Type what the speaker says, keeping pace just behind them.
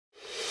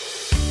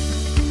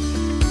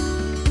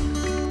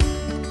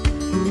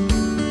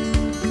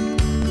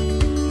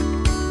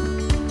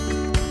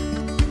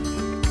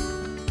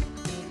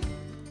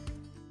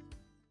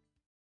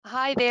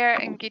Hi there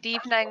and good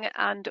evening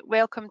and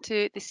welcome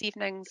to this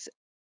evening's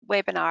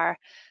webinar.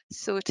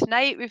 So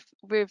tonight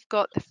we've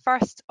got the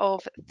first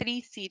of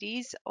 3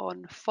 series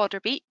on Fodder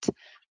Beet,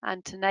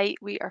 and tonight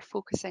we are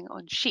focusing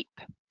on sheep.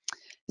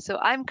 So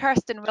I'm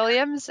Kirsten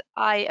Williams.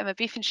 I am a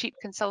beef and sheep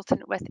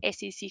consultant with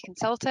SAC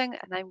Consulting,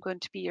 and I'm going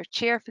to be your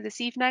chair for this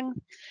evening.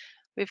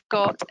 We've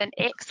got an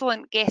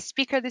excellent guest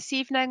speaker this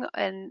evening,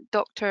 and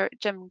Dr.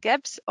 Jim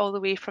Gibbs, all the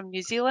way from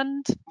New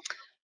Zealand.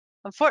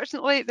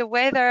 Unfortunately, the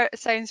weather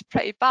sounds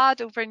pretty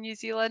bad over in New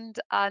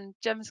Zealand, and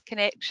Jim's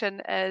connection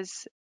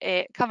is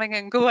coming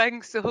and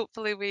going, so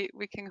hopefully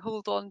we can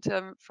hold on to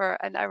him for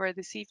an hour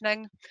this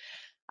evening.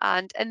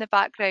 And in the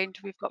background,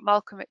 we've got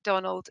Malcolm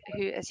McDonald,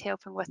 who is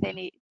helping with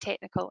any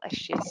technical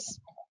issues.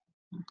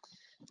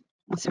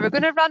 So we're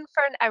going to run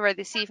for an hour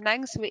this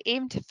evening, so we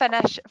aim to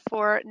finish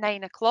for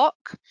 9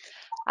 o'clock,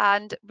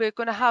 and we're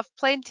going to have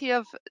plenty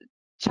of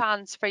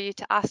chance for you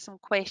to ask some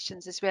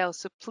questions as well,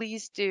 so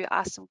please do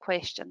ask some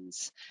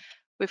questions.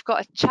 We've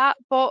got a chat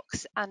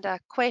box and a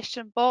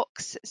question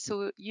box,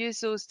 so use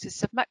those to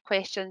submit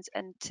questions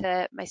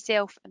into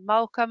myself and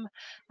Malcolm,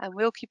 and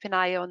we'll keep an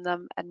eye on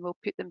them and we'll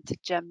put them to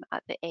Jim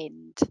at the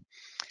end.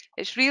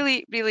 It's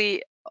really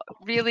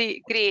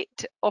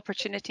great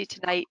opportunity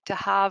tonight to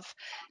have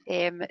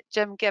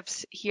Jim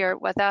Gibbs here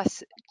with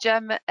us.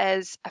 Jim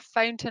is a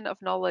fountain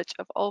of knowledge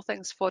of all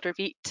things fodder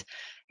beet.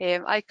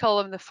 I call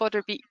him the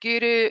fodder beet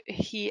guru.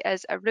 He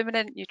is a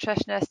ruminant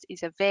nutritionist,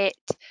 he's a vet,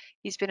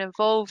 he's been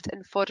involved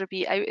in fodder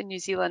beet out in New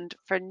Zealand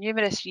for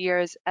numerous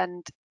years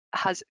and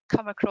has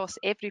come across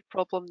every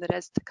problem there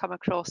is to come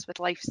across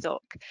with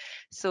livestock.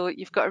 So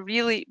you've got a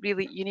really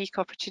unique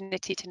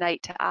opportunity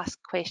tonight to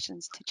ask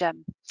questions to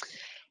Jim.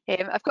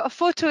 I've got a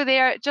photo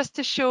there just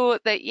to show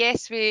that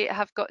yes, we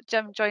have got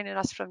Jim joining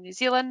us from New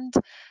Zealand,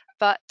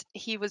 but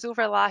he was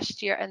over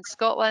last year in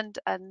Scotland,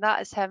 and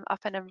that is him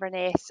up in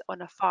Inverness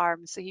on a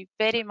farm. So he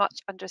very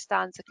much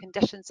understands the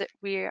conditions that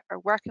we are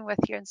working with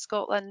here in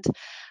Scotland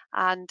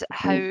and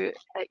how it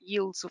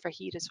yields over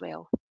here as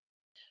well.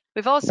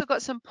 We've also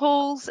got some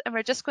polls, and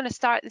we're just going to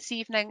start this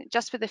evening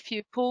just with a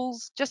few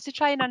polls, just to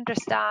try and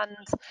understand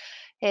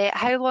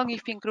how long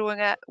you've been growing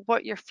it,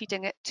 what you're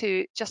feeding it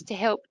to, just to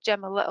help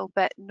Jim a little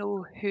bit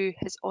know who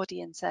his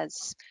audience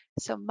is.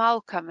 So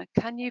Malcolm,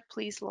 can you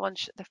please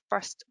launch the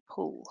first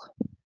poll?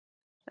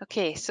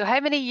 Okay, so how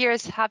many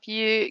years have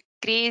you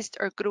grazed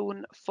or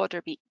grown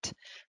fodder beet?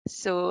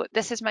 So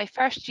this is my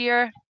first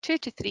year, 2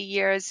 to 3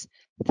 years,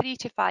 3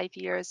 to 5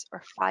 years,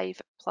 or 5+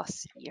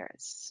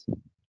 years.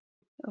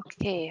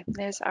 Okay,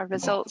 there's our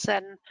results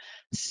in.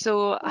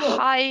 So a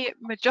high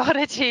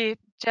majority,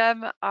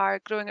 Jim, are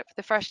growing it for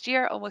the first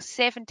year, almost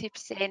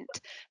 70%.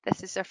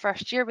 This is their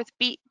first year with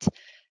beet,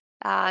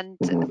 and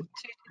 2 to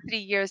 3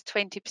 years,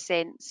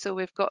 20%. So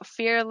we've got a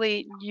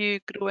fairly new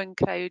growing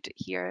crowd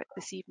here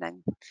this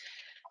evening.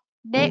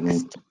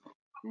 Next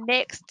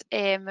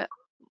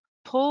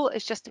poll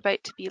is just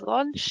about to be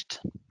launched.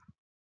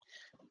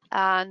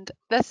 And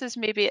this is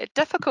maybe a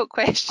difficult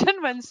question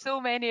when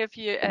so many of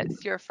you,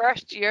 it's your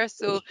first year,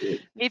 so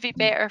maybe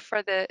better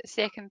for the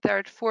second,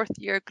 third, fourth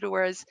year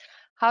growers.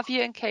 Have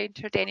you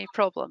encountered any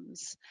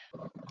problems?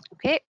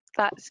 Okay,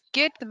 that's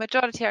good. The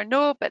majority are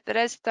no, but there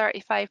is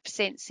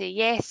 35% say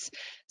yes.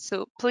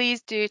 So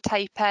please do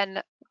type in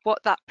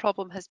what that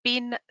problem has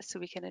been so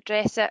we can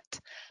address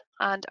it.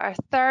 And our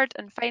third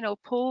and final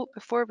poll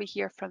before we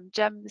hear from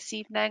Jim this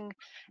evening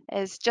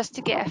is just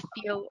to get a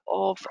feel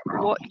of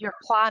what your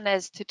plan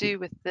is to do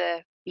with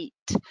the beet.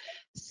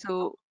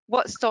 So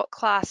what stock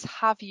class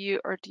have you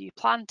or do you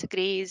plan to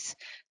graze?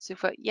 So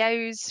we've got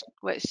yows,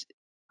 which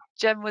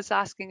Jim was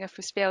asking if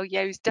we spell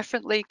yows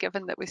differently,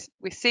 given that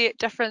we say it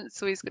different,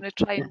 so he's going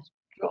to try and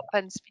drop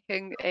in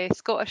speaking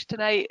Scottish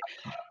tonight.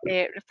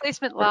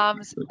 Replacement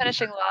lambs,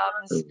 finishing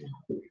lambs,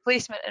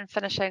 replacement and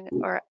finishing,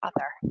 or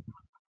other.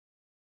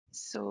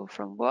 So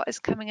from what is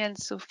coming in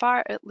so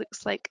far, it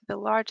looks like the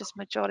largest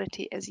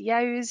majority is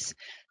yows.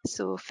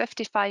 So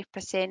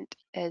 55%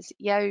 is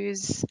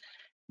yows,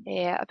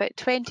 about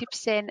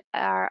 20%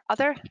 are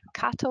other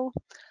cattle,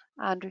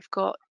 and we've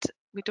got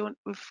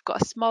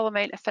a small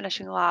amount of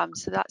finishing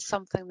lambs, so that's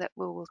something that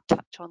we will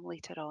touch on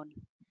later on.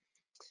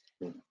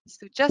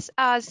 So just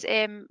as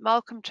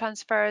Malcolm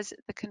transfers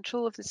the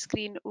control of the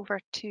screen over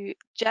to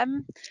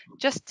Jim,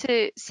 just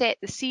to set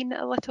the scene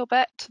a little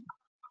bit,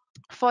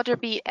 fodder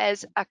beet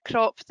is a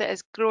crop that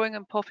is growing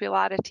in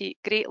popularity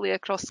greatly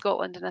across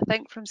Scotland, and I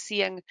think from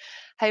seeing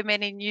how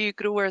many new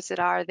growers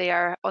there are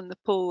there on the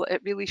poll,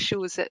 it really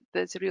shows that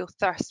there's a real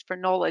thirst for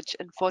knowledge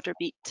in fodder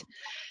beet.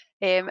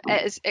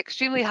 It is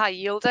extremely high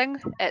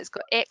yielding, it's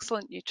got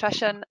excellent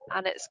nutrition,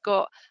 and it's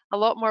got a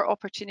lot more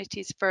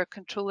opportunities for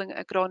controlling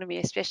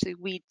agronomy, especially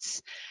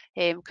weeds,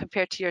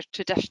 compared to your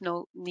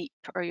traditional neep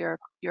or your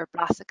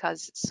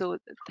brassicas. So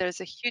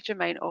there's a huge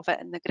amount of it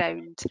in the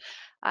ground.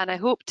 And I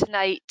hope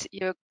tonight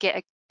you'll get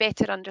a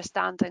better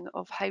understanding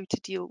of how to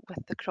deal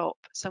with the crop.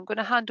 So I'm going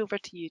to hand over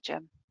to you,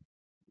 Jim.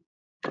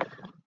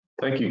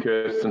 Thank you,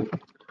 Kirsten.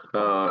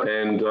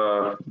 And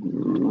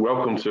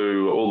welcome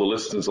to all the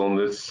listeners on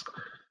this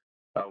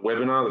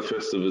webinar, the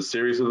first of a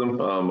series of them.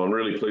 I'm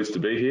really pleased to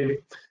be here.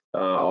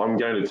 I'm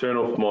going to turn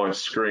off my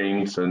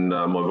screens and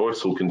my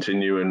voice will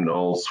continue, and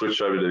I'll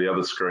switch over to the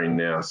other screen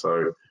now.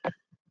 So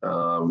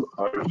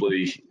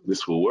hopefully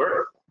this will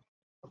work.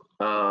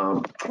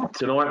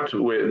 Tonight,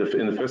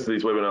 in the first of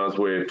these webinars,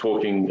 we're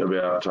talking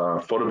about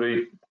Fodder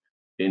Beet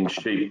in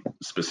sheep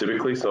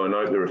specifically. So I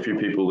know there are a few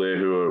people there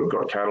who have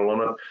got cattle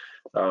on it.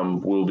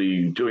 We'll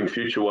be doing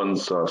future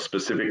ones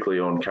specifically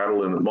on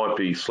cattle, and it might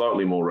be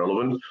slightly more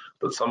relevant,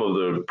 but some of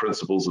the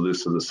principles of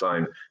this are the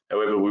same.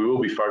 However, we will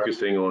be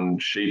focusing on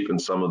sheep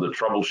and some of the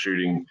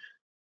troubleshooting,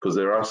 because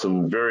there are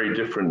some very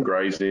different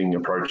grazing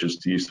approaches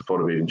to use the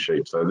fodder beet in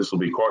sheep. So this will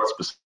be quite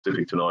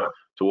specific tonight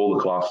to all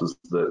the classes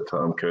that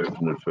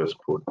Kirsten had first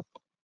put.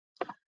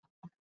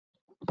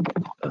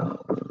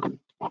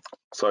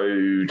 So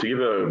to give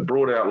a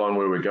broad outline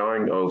where we're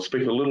going, I'll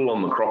speak a little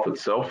on the crop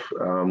itself.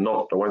 I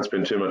won't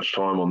spend too much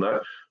time on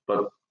that,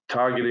 but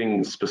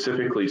targeting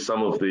specifically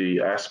some of the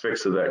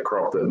aspects of that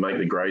crop that make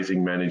the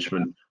grazing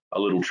management a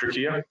little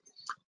trickier.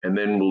 And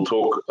then we'll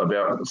talk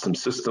about some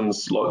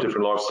systems, like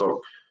different livestock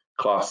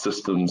class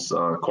systems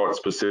quite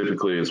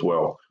specifically as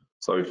well.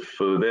 So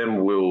for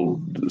them,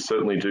 we'll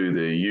certainly do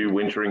the ewe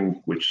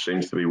wintering, which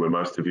seems to be where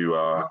most of you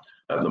are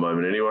at the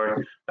moment anyway,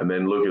 and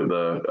then look at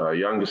the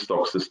younger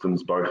stock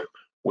systems, both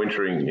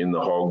wintering in the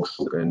hogs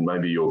and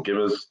maybe your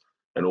givers,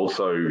 and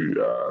also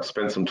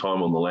spend some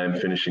time on the lamb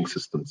finishing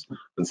systems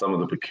and some of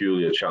the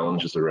peculiar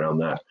challenges around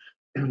that.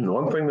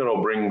 One thing that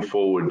I'll bring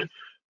forward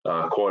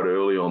quite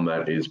early on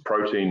that is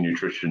protein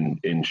nutrition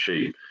in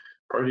sheep.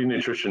 Protein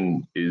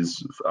nutrition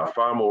is a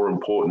far more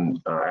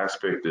important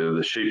aspect of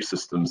the sheep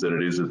systems than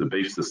it is of the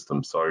beef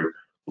system. So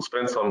we'll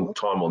spend some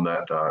time on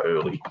that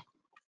early.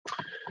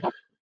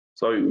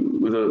 So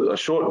with a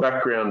short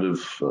background of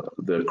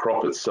the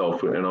crop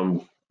itself,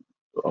 and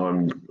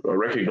I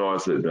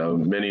recognise that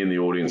many in the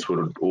audience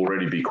would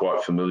already be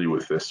quite familiar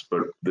with this,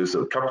 but there's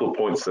a couple of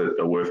points that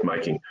are worth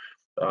making.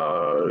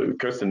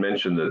 Kirsten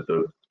mentioned that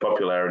the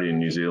popularity in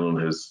New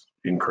Zealand has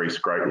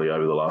increased greatly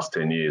over the last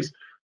 10 years.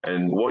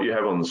 And what you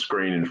have on the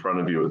screen in front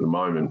of you at the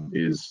moment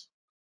is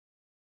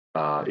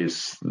by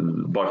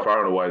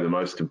far and away the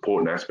most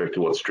important aspect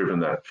of what's driven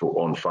that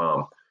on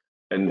farm.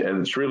 And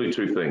it's really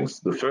two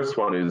things. The first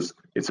one is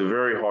it's a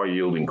very high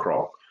yielding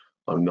crop.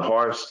 The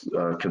highest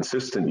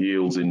consistent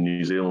yields in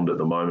New Zealand at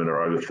the moment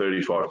are over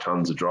 35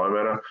 tonnes of dry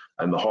matter,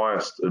 and the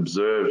highest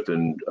observed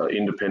and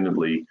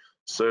independently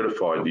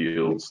certified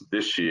yields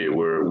this year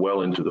were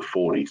well into the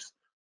 40s.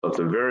 So it's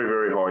a very,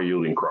 very high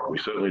yielding crop. We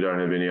certainly don't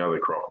have any other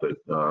crop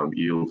that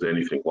yields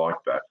anything like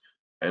that.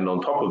 And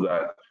on top of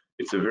that,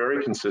 it's a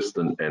very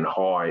consistent and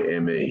high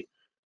ME.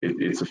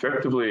 It's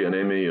effectively an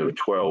ME of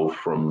 12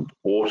 from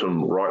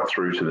autumn right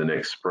through to the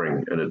next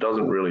spring, and it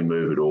doesn't really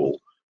move at all.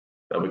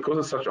 Now, because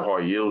it's such a high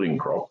yielding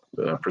crop,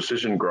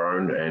 precision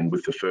grown, and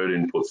with the third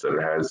inputs that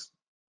it has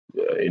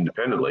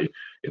independently,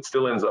 it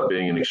still ends up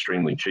being an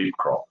extremely cheap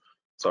crop.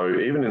 So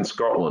even in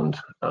Scotland,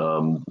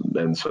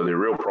 and so the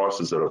real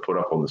prices that are put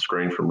up on the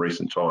screen from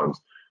recent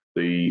times,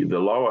 the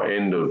lower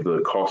end of the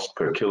cost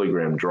per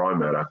kilogram dry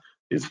matter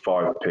is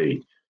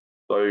 5p.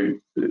 So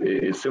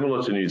it's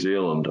similar to New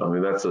Zealand. I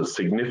mean, that's a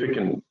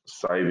significant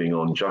saving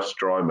on just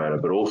dry matter,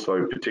 but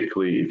also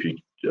particularly if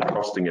you're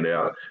costing it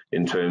out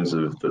in terms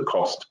of the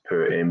cost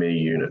per ME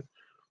unit.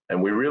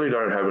 And we really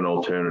don't have an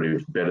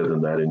alternative better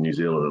than that in New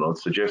Zealand, and I'd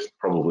suggest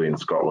probably in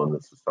Scotland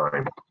it's the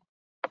same.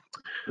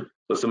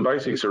 So some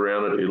basics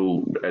around it,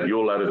 it'll, at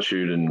your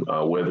latitude and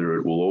weather,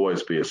 it will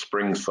always be a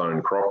spring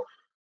sown crop.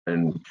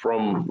 And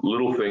from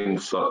little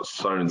things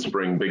sown in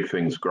spring, big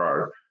things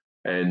grow.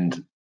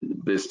 And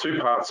there's two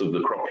parts of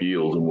the crop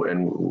yield,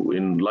 and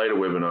in later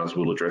webinars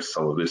we'll address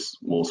some of this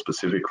more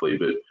specifically,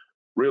 but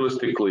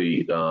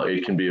realistically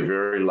it can be a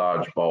very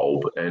large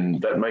bulb,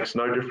 and that makes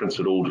no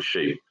difference at all to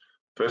sheep.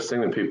 First thing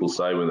that people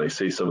say when they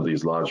see some of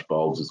these large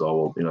bulbs is,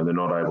 oh, you know, they're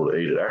not able to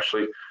eat it.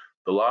 Actually,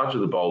 the larger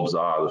the bulbs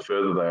are, the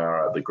further they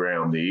are at the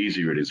ground, the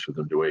easier it is for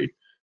them to eat.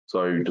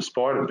 So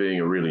despite it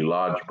being a really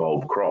large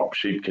bulb crop,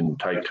 sheep can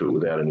take to it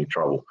without any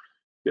trouble.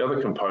 The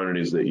other component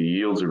is that your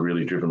yields are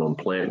really driven on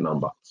plant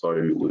number. So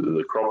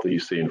the crop that you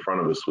see in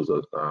front of us was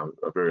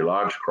a very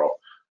large crop,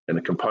 and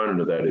a component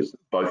of that is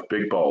both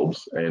big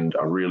bulbs and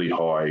a really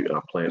high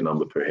plant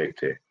number per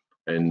hectare.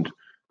 And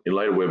in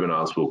later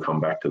webinars, we'll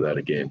come back to that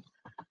again.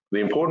 The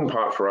important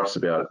part for us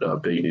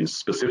about beet is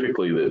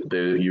specifically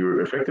that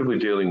you're effectively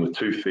dealing with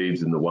two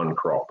feeds in the one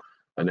crop.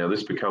 And now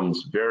this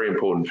becomes very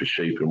important for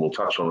sheep, and we'll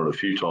touch on it a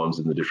few times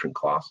in the different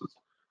classes.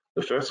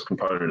 The first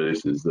component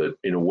is that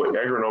in an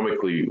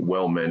agronomically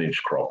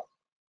well-managed crop,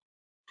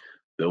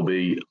 there'll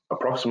be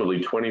approximately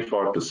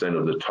 25%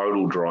 of the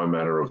total dry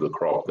matter of the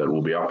crop that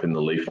will be up in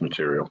the leaf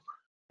material.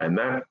 And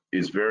that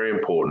is very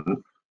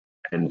important.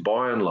 And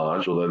by and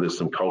large, although there's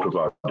some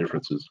cultivar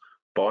differences,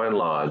 by and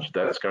large,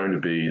 that's going to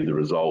be the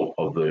result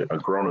of the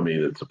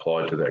agronomy that's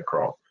applied to that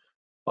crop.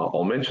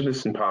 I'll mention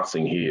this in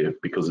passing here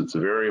because it's a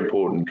very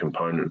important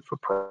component for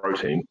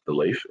protein, the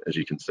leaf, as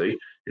you can see.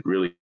 It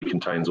really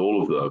contains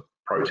all of the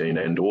protein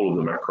and all of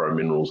the macro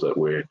minerals that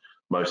we're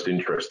most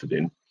interested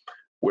in.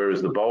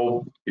 whereas the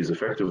bulb is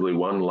effectively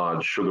one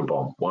large sugar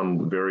bomb,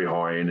 one very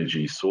high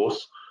energy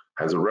source,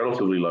 has a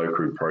relatively low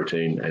crude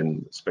protein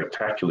and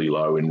spectacularly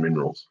low in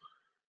minerals.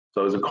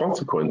 So as a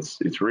consequence,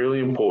 it's really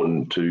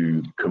important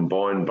to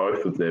combine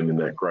both of them in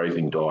that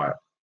grazing diet.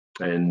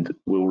 And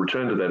we'll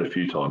return to that a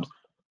few times.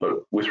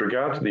 But with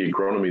regard to the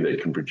agronomy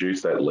that can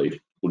produce that leaf,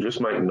 we'll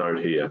just make note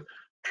here,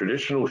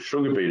 traditional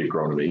sugar beet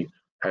agronomy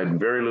had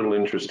very little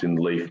interest in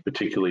leaf,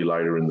 particularly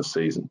later in the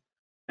season.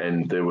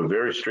 And there were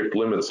very strict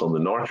limits on the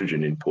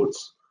nitrogen inputs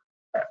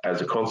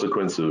as a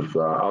consequence of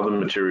other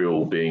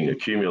material being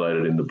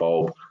accumulated in the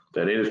bulb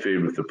that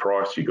interfered with the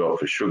price you got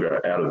for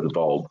sugar out of the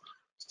bulb.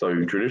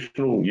 So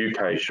traditional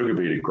UK sugar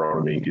beet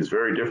agronomy is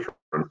very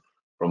different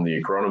from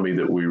the agronomy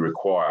that we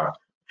require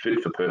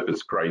fit for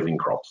purpose grazing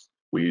crops.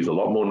 We use a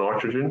lot more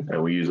nitrogen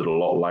and we use it a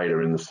lot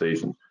later in the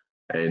season.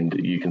 And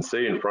you can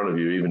see in front of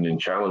you, even in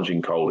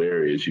challenging cold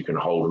areas, you can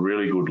hold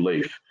really good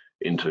leaf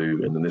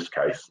into, and in this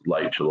case,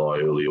 late July,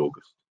 early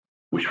August,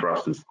 which for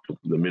us is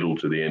the middle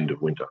to the end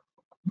of winter.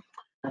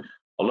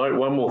 I'll note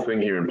one more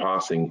thing here in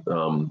passing,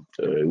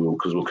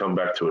 because we'll come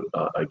back to it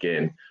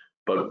again,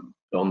 but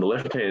on the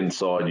left-hand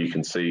side, you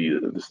can see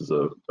this is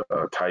a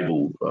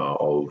table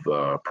of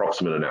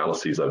approximate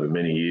analyses over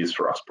many years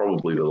for us,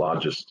 probably the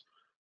largest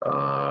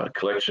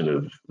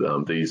collection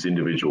of these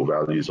individual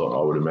values, I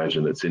would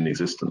imagine, that's in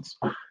existence.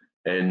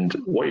 And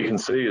what you can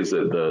see is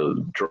that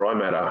the dry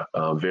matter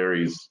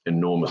varies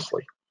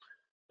enormously.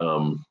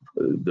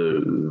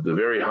 The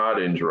very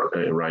hard end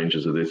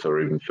ranges of this are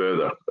even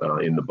further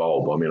in the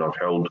bulb. I mean, I've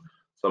held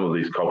some of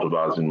these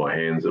cultivars in my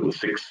hands that were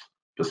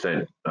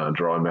 6%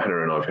 dry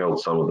matter, and I've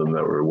held some of them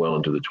that were well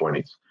into the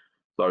 20s.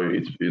 So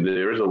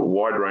there is a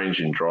wide range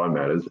in dry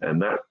matters, and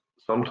that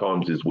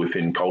sometimes is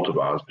within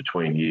cultivars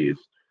between years.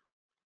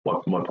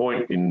 My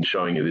point in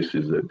showing you this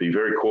is that be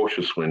very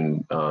cautious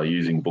when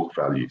using book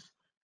values,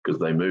 because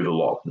they move a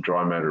lot. The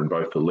dry matter in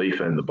both the leaf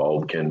and the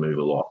bulb can move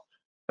a lot.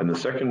 And the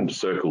second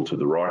circle to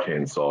the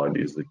right-hand side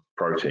is the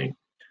protein.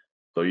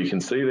 So you can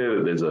see there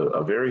that there's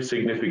a very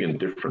significant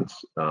difference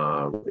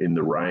in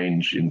the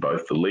range in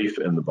both the leaf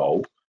and the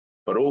bulb,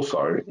 but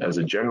also, as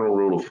a general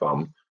rule of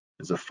thumb,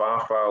 there's a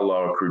far, far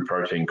lower crude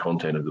protein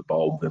content of the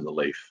bulb than the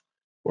leaf.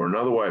 Or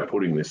another way of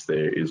putting this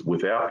there is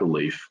without the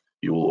leaf,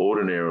 you will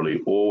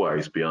ordinarily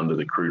always be under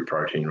the crude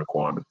protein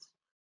requirements.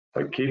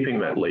 So keeping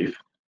that leaf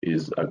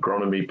is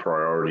agronomy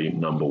priority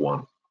number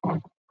one.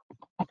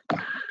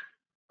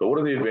 But what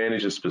are the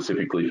advantages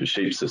specifically for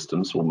sheep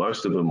systems? Well,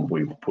 most of them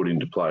we've put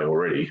into play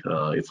already.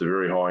 It's a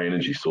very high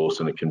energy source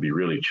and it can be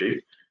really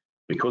cheap.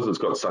 Because it's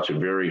got such a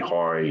very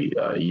high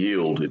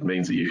yield, it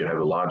means that you can have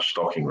a large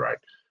stocking rate.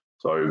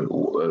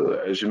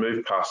 So as you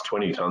move past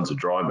 20 tonnes of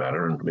dry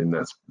matter, and I mean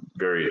that's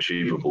very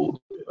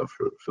achievable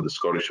for the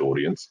Scottish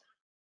audience,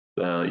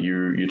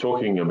 you're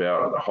talking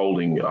about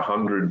holding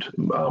 100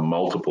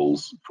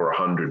 multiples for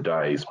 100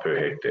 days per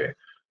hectare.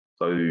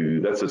 So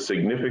that's a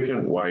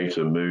significant way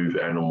to move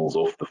animals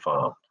off the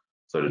farm.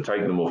 So to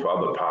take them off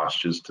other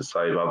pastures to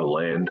save other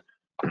land,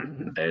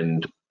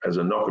 and as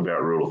a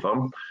knockabout rule of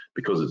thumb,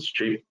 because it's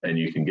cheap and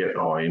you can get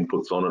high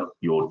inputs on it,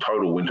 your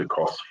total winter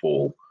costs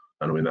fall.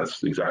 And I mean,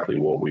 that's exactly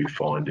what we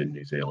find in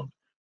New Zealand.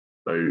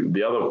 So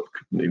the other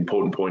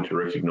important point to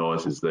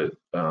recognise is that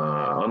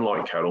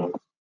unlike cattle,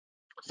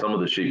 some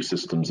of the sheep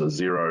systems are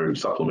zero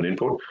supplement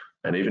input.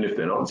 And even if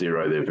they're not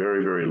zero, they're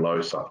very, very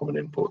low supplement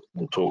input.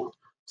 We'll talk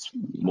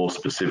more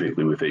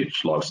specifically with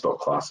each livestock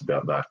class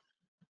about that.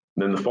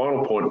 And then the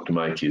final point to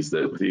make is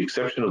that with the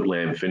exception of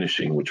lamb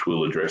finishing, which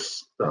we'll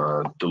address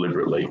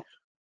deliberately,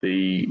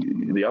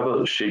 the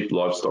other sheep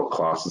livestock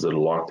classes that are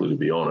likely to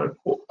be on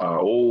it are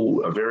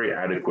all a very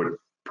adequate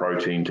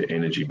protein to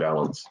energy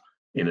balance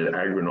in an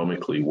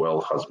agronomically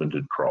well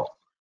husbanded crop.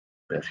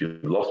 Now, if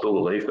you've lost all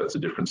the leaf, that's a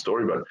different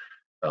story, but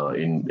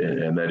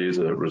and that is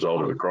a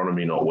result of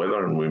agronomy, not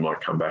weather, and we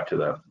might come back to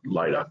that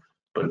later.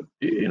 But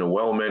in a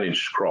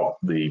well-managed crop,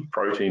 the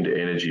protein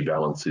to energy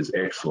balance is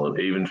excellent,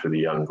 even for the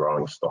young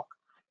growing stock.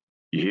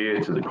 You hear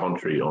to the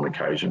contrary on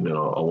occasion, and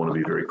I want to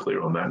be very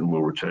clear on that, and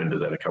we'll return to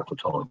that a couple of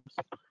times.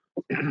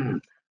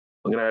 I'm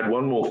going to add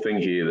one more thing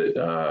here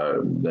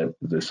that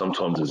there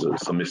sometimes is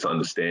some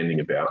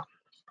misunderstanding about,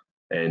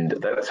 and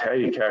that's how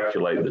you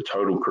calculate the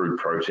total crude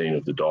protein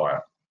of the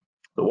diet.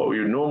 But what we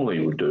normally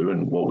would do,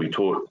 and what we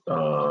taught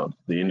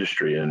the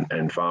industry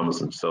and farmers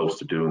themselves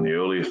to do in the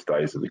earliest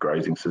days of the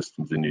grazing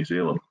systems in New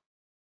Zealand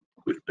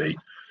with beet,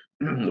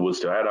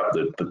 was to add up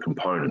the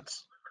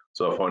components.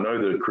 So if I know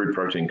the crude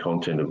protein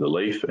content of the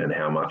leaf and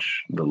how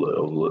much the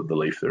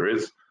leaf there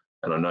is,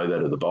 and I know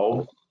that of the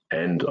bulb,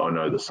 and I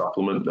know the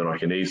supplement, then I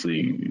can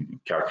easily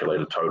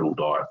calculate a total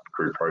diet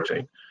crude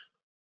protein.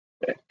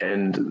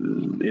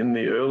 And in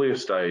the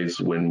earliest days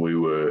when we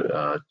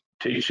were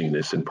teaching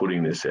this and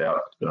putting this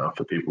out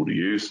for people to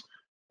use,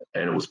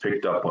 and it was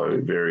picked up by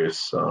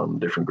various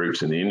different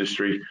groups in the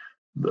industry,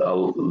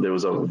 there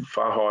was a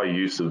far higher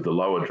use of the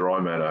lower dry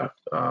matter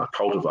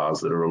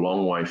cultivars that are a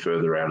long way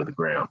further out of the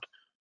ground.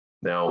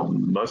 Now,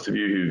 most of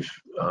you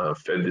who've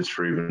fed this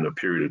for even a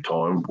period of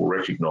time will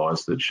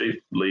recognise that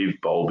sheep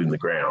leave bulb in the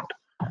ground.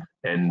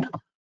 And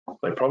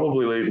They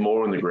probably leave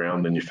more in the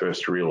ground than you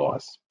first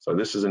realise. So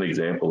this is an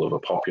example of a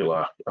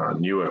popular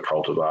newer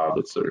cultivar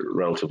that's a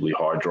relatively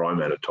high dry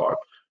matter type.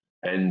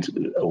 And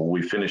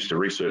we finished a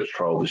research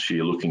trial this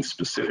year looking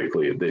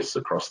specifically at this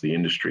across the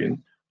industry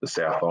in the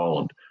South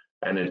Island.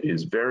 And it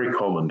is very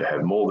common to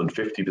have more than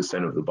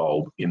 50% of the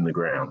bulb in the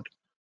ground.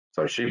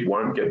 So sheep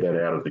won't get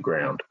that out of the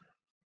ground.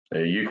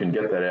 You can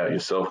get that out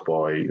yourself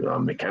by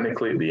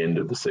mechanically at the end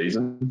of the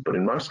season, but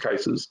in most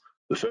cases,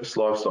 the first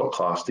livestock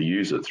class to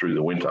use it through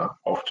the winter,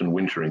 often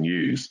wintering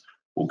ewes,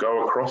 will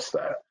go across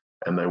that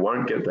and they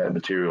won't get that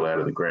material out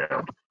of the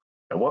ground.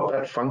 And what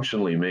that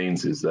functionally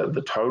means is that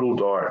the total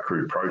diet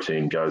crude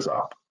protein goes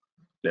up.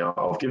 Now,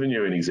 I've given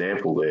you an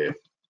example there.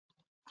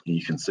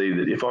 You can see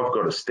that if I've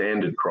got a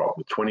standard crop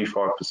with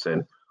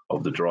 25%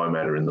 of the dry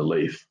matter in the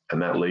leaf,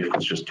 and that leaf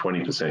is just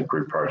 20%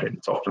 crude protein,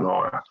 it's often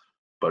higher.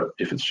 But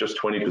if it's just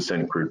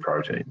 20% crude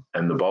protein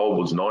and the bulb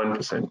was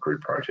 9%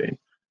 crude protein,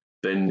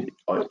 then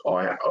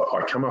I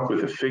come up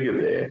with a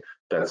figure there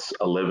that's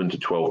 11 to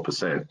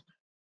 12%.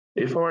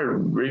 If I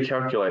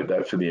recalculate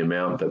that for the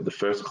amount that the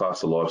first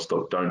class of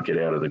livestock don't get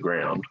out of the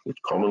ground, which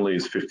commonly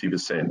is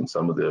 50% in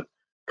some of the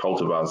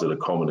cultivars that are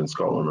common in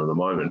Scotland at the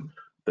moment,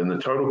 then the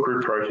total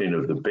crude protein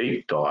of the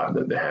beet diet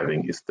that they're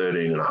having is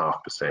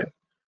 13.5%.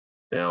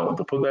 Now,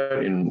 to put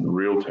that in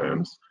real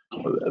terms,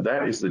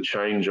 that is the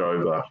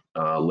changeover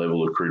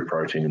level of crude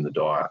protein in the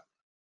diet.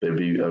 There'd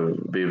be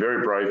a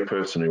very brave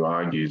person who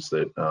argues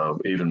that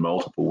even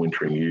multiple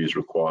wintering ewes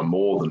require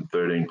more than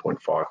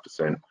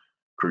 13.5%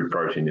 crude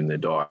protein in their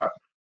diet.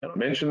 And I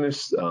mention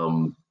this,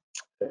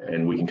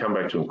 and we can come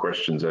back to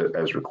questions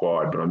as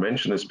required, but I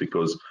mention this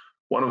because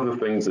one of the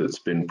things that's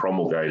been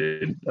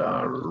promulgated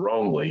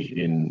wrongly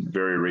in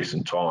very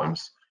recent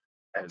times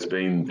has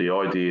been the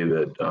idea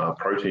that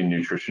protein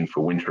nutrition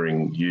for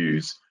wintering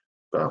ewes,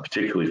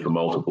 particularly for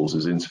multiples,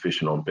 is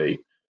insufficient on beet.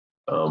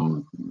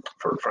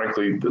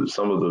 Frankly,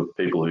 some of the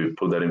people who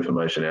put that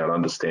information out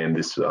understand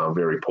this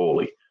very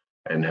poorly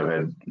and have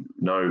had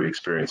no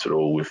experience at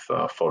all with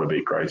fodder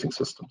beet grazing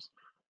systems.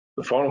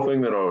 The final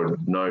thing that I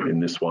would note in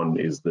this one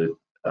is that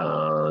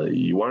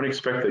you won't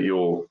expect that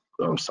your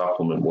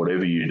supplement,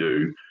 whatever you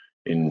do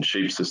in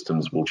sheep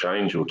systems, will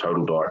change your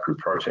total diet crude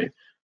protein.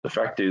 The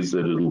fact is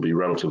that it'll be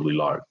relatively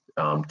low,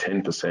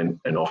 10%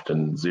 and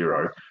often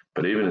zero.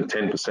 But even at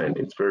 10%,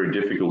 it's very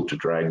difficult to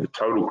drag the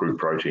total crude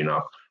protein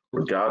up,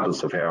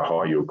 regardless of how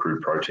high your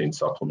crude protein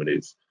supplement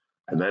is.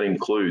 And that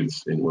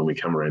includes, when we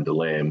come around to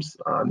lambs,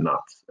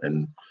 nuts,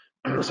 and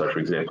so, for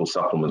example,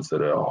 supplements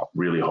that are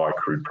really high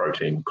crude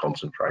protein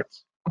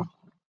concentrates.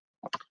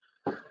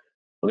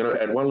 I'm going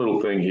to add one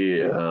little thing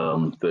here.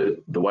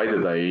 The way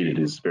that they eat it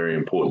is very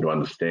important to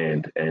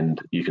understand. And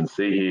you can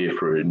see here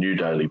for a new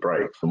daily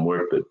break, some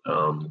work that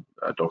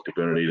Dr.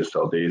 Bernadita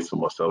Saldias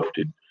and myself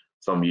did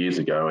some years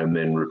ago and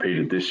then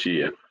repeated this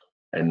year.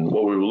 And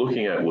what we were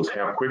looking at was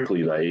how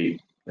quickly they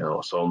eat.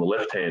 Now, so on the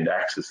left-hand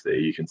axis there,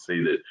 you can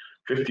see that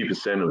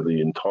 50% of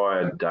the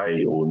entire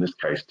day, or in this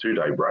case,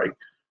 2-day break,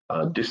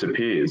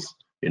 disappears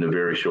in a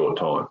very short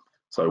time.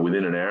 So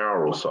within an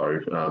hour or so,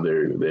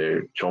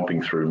 they're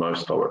chomping through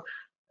most of it.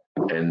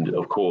 And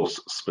of course,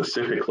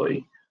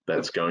 specifically,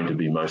 that's going to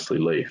be mostly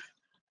leaf.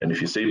 And if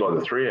you see by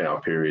the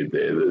 3-hour period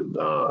there,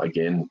 that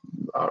again,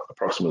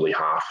 approximately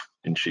half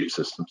in sheep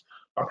systems,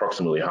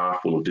 approximately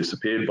half will have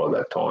disappeared by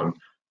that time.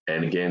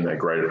 And again, a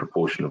greater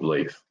proportion of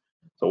leaf.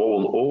 So what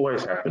will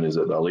always happen is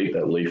that they'll eat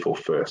that leaf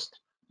off first.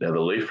 Now the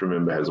leaf,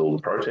 remember, has all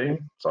the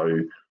protein. So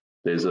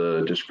there's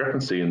a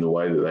discrepancy in the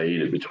way that they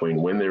eat it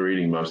between when they're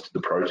eating most of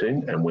the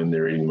protein and when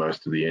they're eating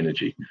most of the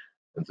energy.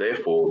 And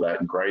therefore,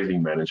 that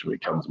grazing management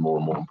becomes more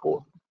and more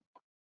important.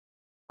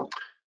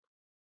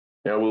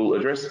 Now, we'll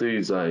address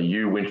these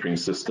ewe wintering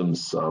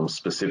systems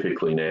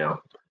specifically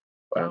now.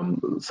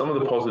 Some of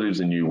the positives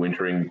in ewe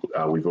wintering,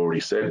 we've already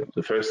said.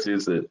 The first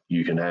is that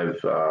you can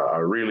have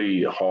a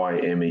really high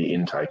ME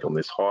intake on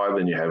this, higher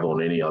than you have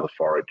on any other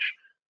forage.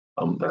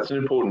 That's an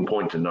important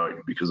point to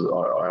note because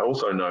I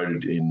also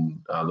noted in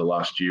the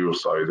last year or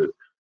so that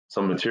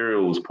some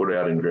material was put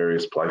out in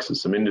various places,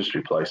 some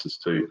industry places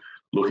too,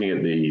 looking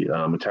at the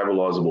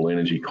metabolizable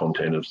energy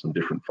content of some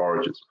different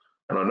forages.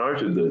 And I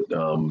noted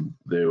that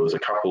there was a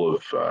couple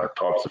of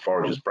types of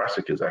forages,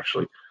 brassicas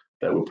actually,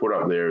 that were put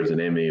up there as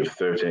an ME of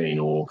 13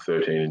 or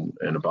 13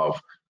 and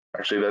above.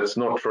 Actually, that's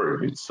not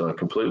true. It's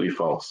completely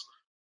false.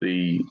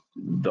 The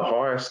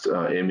highest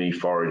ME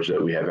forage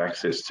that we have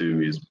access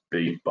to is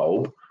beet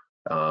bulb,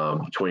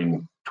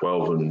 between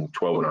 12 and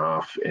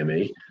 12.5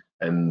 ME.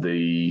 And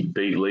the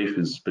beet leaf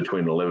is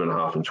between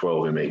 11.5 and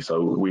 12 ME.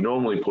 So we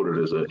normally put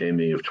it as an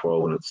ME of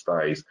 12 and it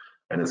stays.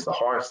 And it's the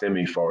highest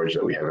ME forage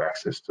that we have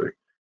access to.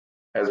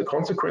 As a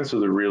consequence of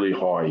the really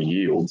high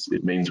yields,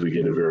 it means we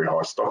get a very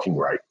high stocking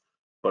rate.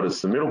 But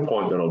it's the middle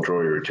point that I'll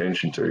draw your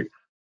attention to.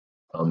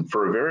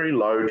 For a very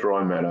low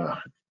dry matter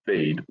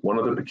feed, one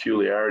of the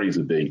peculiarities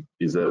of beet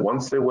is that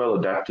once they're well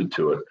adapted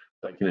to it,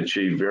 they can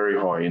achieve very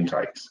high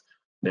intakes.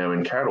 Now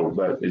in cattle,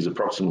 that is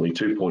approximately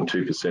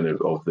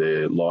 2.2% of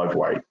their live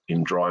weight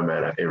in dry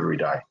matter every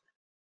day.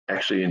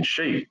 Actually in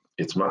sheep,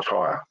 it's much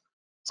higher.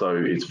 So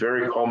it's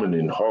very common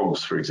in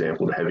hogs, for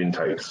example, to have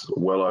intakes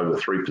well over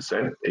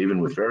 3%,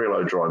 even with very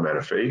low dry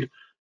matter feed,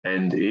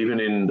 and even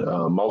in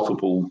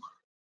multiple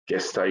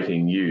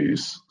gestating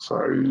ewes,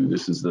 so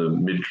this is the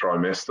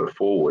mid-trimester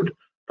forward,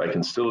 they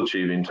can still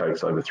achieve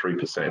intakes over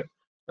 3%.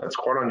 That's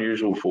quite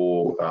unusual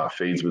for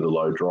feeds with a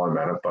low dry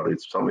matter, but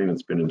it's something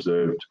that's been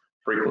observed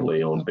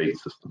frequently on beet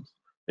systems.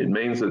 It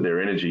means that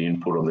their energy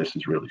input on this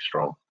is really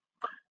strong.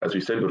 As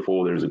we said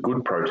before, there is a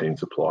good protein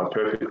supply,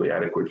 perfectly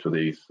adequate for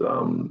these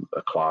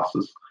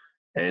classes,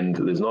 and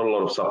there's not a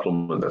lot of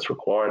supplement that's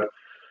required.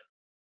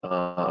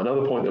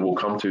 Another point that we'll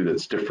come to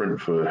that's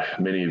different for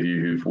many of you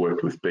who've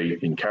worked with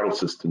beet in cattle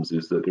systems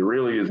is that there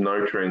really is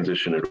no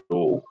transition at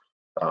all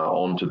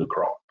onto the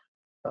crop.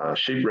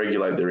 Sheep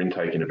regulate their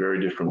intake in a very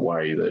different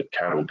way that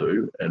cattle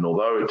do, and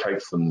although it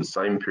takes them the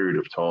same period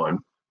of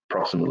time,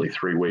 approximately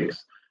 3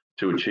 weeks,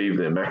 to achieve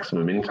their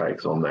maximum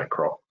intakes on that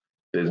crop,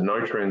 there's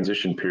no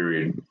transition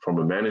period from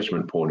a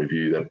management point of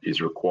view that is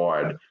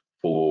required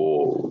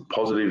for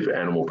positive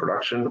animal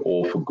production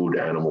or for good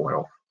animal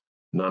health.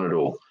 None at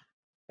all.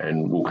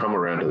 And we'll come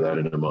around to that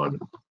in a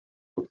moment.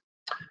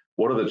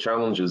 What are the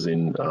challenges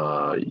in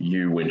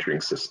ewe wintering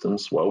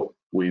systems? Well,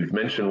 we've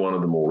mentioned one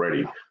of them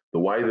already. The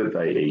way that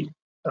they eat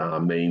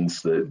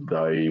means that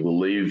they will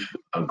leave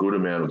a good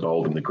amount of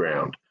bulb in the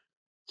ground.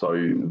 So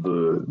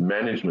the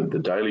management, the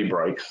daily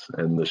breaks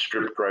and the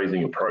strip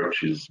grazing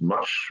approach is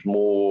much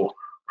more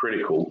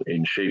critical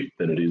in sheep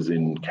than it is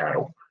in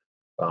cattle.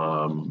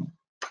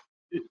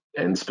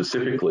 And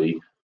specifically,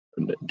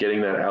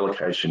 getting that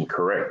allocation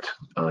correct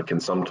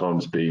can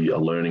sometimes be a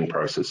learning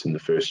process in the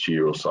first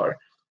year or so.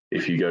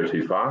 If you go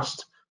too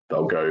fast,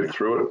 they'll go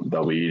through it,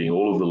 they'll be eating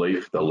all of the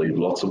leaf, they'll leave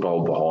lots of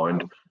bulb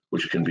behind,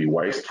 which can be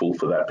wasteful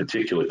for that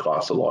particular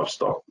class of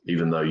livestock,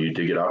 even though you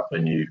dig it up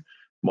and you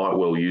might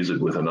well use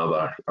it with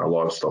another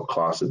livestock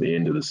class at the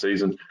end of the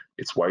season.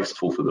 It's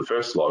wasteful for the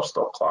first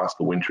livestock class,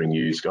 the wintering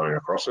ewes going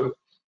across it,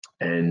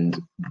 and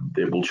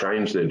it will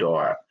change their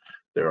diet.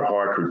 They're a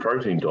higher crude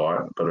protein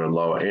diet, but a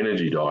lower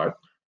energy diet.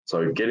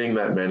 So getting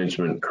that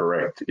management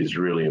correct is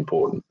really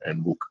important,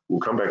 and we'll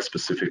come back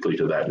specifically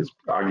to that. Is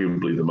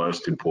arguably the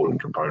most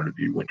important component of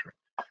ewe wintering.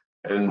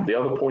 And the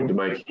other point to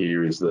make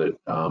here is that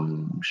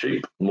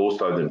sheep, more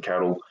so than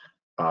cattle,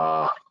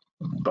 are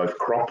both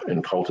crop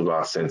and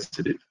cultivar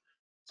sensitive.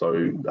 So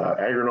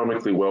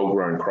agronomically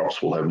well-grown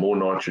crops will have more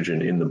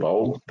nitrogen in the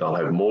bulb, they'll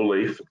have more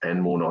leaf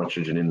and more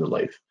nitrogen in the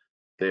leaf.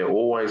 They're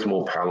always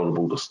more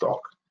palatable to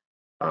stock.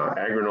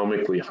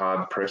 Agronomically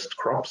hard-pressed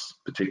crops,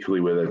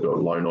 particularly where they've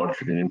got low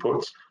nitrogen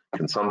inputs,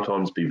 can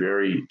sometimes be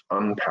very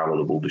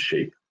unpalatable to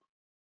sheep.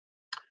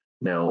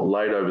 Now,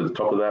 laid over the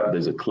top of that,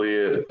 there's a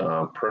clear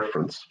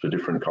preference for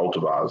different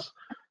cultivars.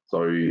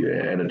 So,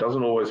 and it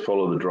doesn't always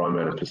follow the dry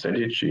matter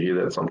percentage. You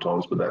hear that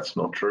sometimes, but that's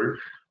not true.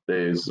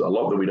 There's a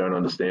lot that we don't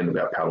understand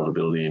about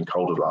palatability in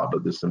cultivar,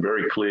 but there's some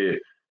very clear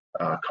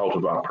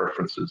cultivar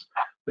preferences.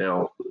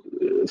 Now,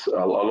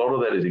 a lot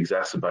of that is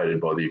exacerbated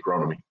by the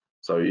agronomy.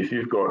 So if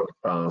you've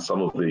got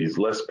some of these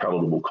less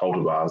palatable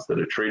cultivars that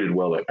are treated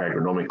well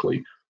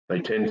agronomically,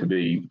 they tend to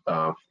be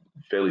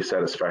fairly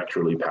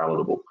satisfactorily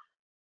palatable.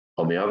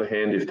 On the other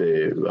hand, if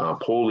they're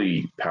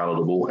poorly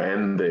palatable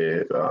and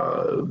they're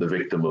the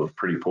victim of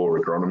pretty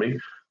poor agronomy,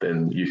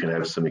 then you can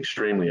have some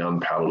extremely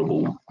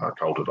unpalatable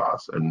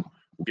cultivars. And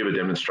we'll give a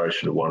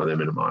demonstration of one of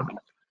them in a moment.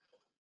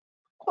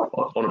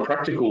 On a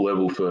practical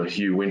level for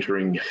ewe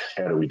wintering,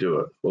 how do we do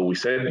it? Well, we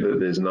said that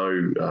there's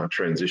no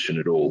transition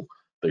at all.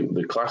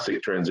 The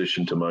classic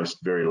transition to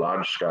most very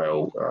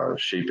large-scale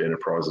sheep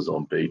enterprises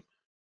on beet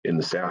in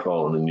the South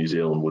Island in New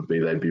Zealand would be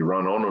they'd be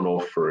run on and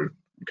off for a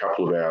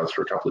couple of hours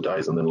for a couple of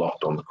days and then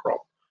locked on the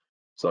crop.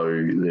 So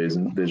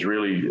there's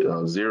really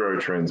zero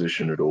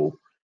transition at all.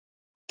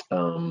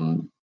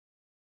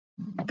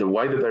 The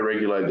way that they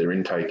regulate their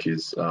intake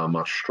is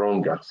much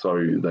stronger,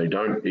 so they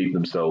don't eat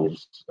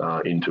themselves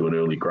into an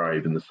early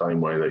grave in the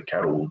same way that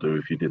cattle will do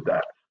if you did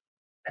that.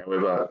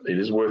 However, it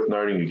is worth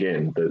noting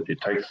again that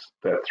it takes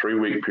that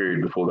 3-week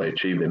period before they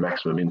achieve their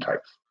maximum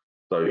intakes.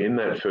 So in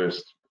that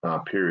first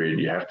period,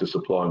 you have to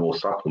supply more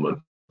supplement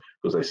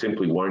because they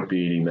simply won't be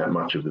eating that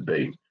much of the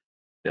beet.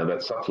 Now,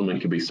 that supplement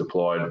can be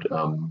supplied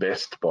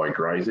best by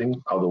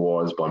grazing,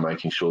 otherwise by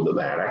making sure that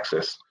they had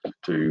access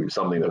to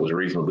something that was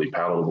reasonably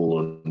palatable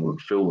and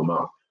would fill them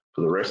up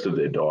for the rest of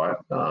their diet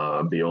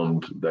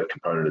beyond that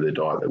component of their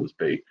diet that was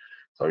beet.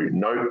 So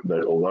note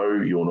that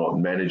although you're not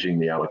managing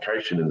the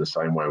allocation in the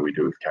same way we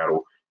do with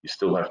cattle, you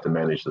still have to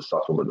manage the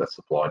supplement that's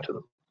supplied to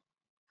them.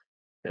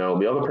 Now,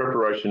 the other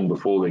preparation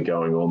before they're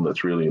going on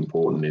that's really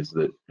important is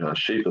that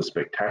sheep are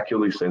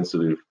spectacularly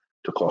sensitive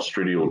to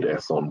clostridial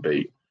deaths on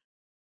beet.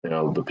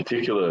 Now, the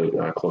particular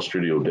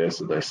clostridial deaths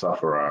that they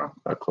suffer are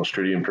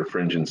Clostridium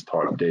perfringens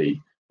type D,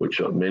 which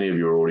many of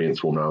your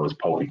audience will know as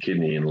pulpy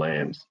kidney in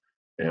lambs.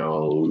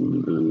 Now,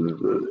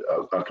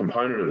 a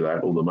component of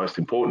that, or the most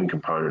important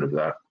component of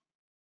that,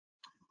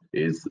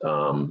 is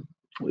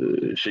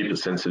sheep are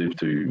sensitive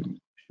to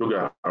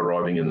sugar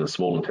arriving in the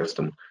small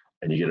intestine,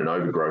 and you get an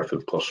overgrowth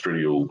of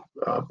clostridial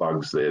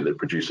bugs there that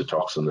produce a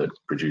toxin that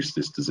produce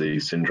this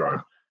disease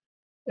syndrome.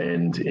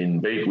 And in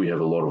beet, we have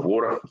a lot of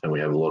water and we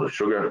have a lot of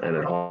sugar, and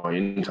at high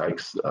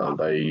intakes,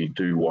 they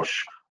do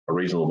wash a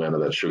reasonable amount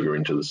of that sugar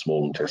into the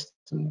small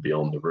intestine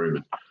beyond the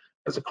rumen.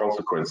 As a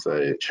consequence,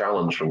 the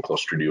challenge from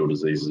clostridial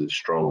diseases is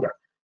stronger.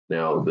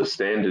 Now, the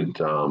standard,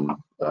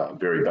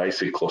 very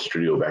basic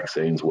clostridial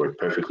vaccines work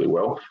perfectly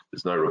well.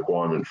 There's no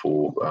requirement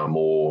for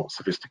more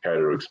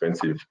sophisticated or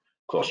expensive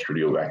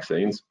clostridial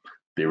vaccines.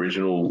 The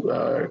original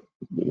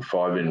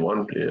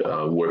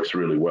 5-in-1 works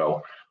really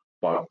well,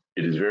 but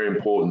it is very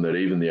important that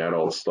even the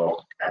adult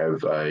stock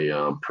have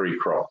a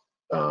pre-crop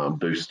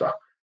booster.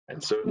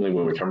 And certainly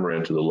when we come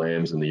around to the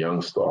lambs and the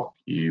young stock,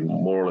 you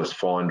more or less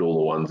find all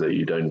the ones that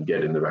you don't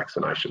get in the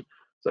vaccination.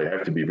 So you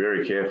have to be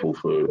very careful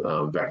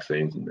for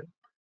vaccines in them.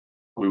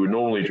 We would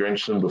normally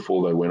drench them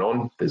before they went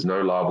on. There's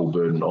no larval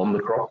burden on the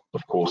crop.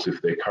 Of course,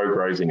 if they're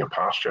co-grazing a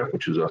pasture,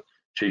 which is a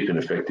cheap and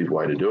effective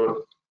way to do it,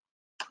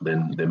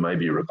 then there may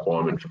be a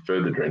requirement for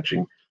further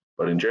drenching.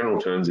 But in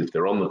general terms, if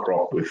they're on the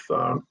crop with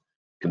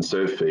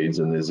conserved feeds,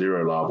 and there's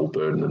zero larval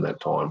burden in that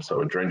time,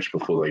 so a drench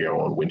before they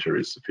go on winter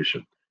is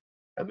sufficient.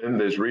 And then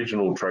there's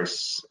regional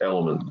trace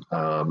element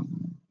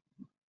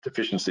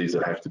deficiencies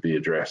that have to be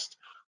addressed.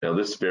 Now,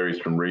 this varies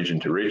from region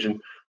to region,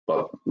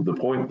 but the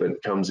point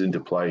that comes into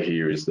play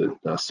here is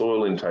that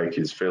soil intake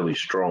is fairly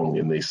strong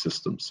in these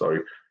systems. So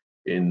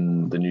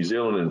in the New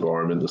Zealand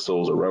environment, the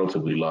soils are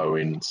relatively low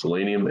in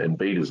selenium, and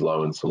beet is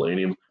low in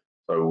selenium.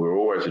 So we're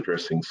always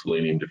addressing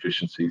selenium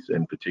deficiencies,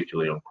 and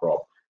particularly on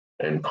crop.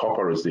 And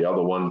copper is the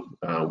other one.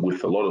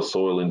 With a lot of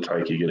soil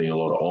intake, you're getting a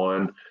lot of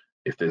iron.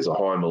 If there's a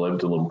high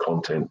molybdenum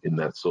content in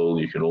that soil,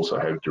 you can also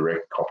have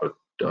direct copper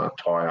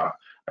tie-up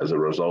as a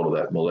result of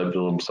that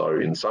molybdenum. So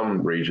in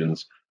some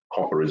regions,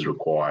 copper is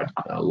required.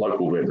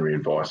 Local veterinary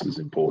advice is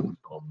important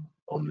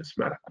on this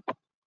matter.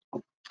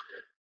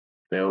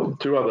 Now,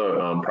 two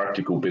other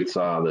practical bits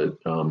are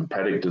that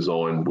paddock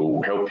design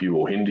will help you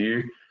or hinder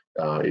you.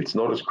 It's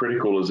not as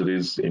critical as it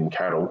is in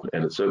cattle,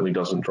 and it certainly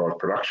doesn't drive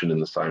production in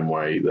the same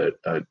way that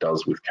it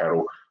does with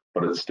cattle,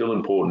 but it's still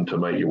important to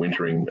make your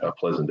wintering a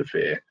pleasant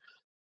affair.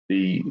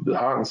 The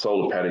heart and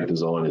soul of paddock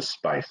design is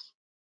space,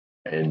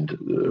 and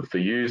for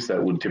ewes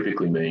that would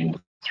typically mean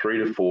 3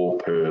 to 4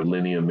 per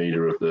linear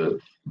metre of the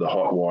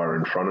hot wire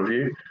in front of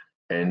you.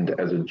 And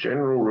as a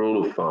general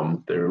rule of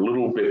thumb, they're a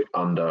little bit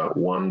under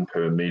 1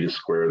 per metre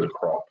square of the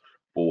crop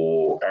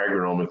for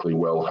agronomically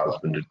well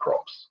husbanded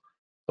crops.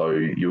 So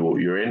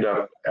you end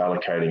up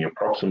allocating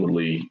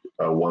approximately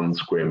 1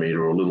 square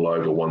metre or a little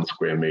over 1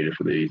 square metre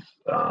for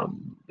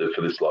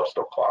this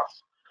livestock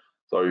class.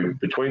 So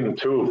between the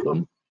two of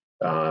them,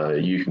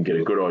 you can get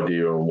a good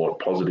idea on what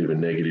positive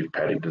and negative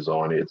paddock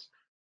design is.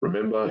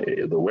 Remember,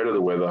 the wetter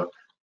the weather,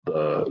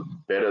 the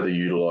better the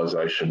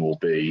utilisation will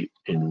be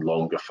in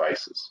longer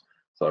faces.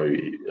 So,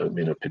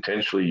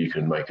 potentially you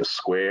can make a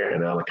square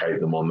and allocate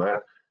them on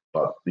that,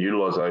 but the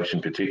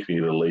utilisation,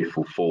 particularly the leaf,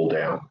 will fall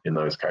down in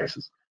those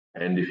cases.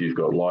 And if you've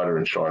got lighter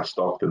and shyer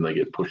stock, then they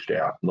get pushed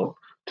out, not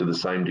to the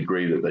same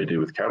degree that they do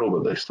with cattle,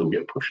 but they still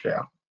get pushed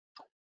out.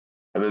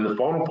 And then the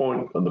final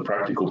point, and the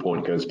practical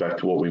point, goes back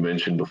to what we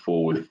mentioned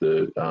before with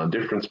the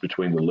difference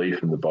between the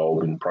leaf and the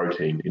bulb in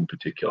protein in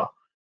particular.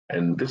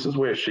 And this is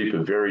where sheep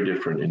are very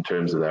different in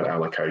terms of that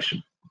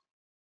allocation.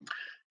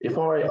 If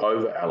I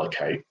over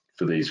allocate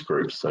for these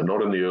groups, so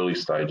not in the early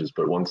stages,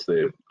 but once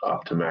they're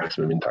up to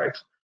maximum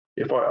intakes,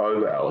 if I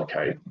over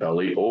allocate,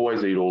 they'll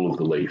always eat all of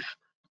the leaf,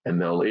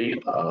 and they'll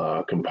eat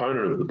a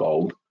component of the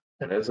bulb.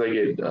 And as they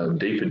get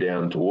deeper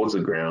down towards the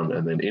ground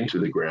and then into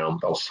the ground,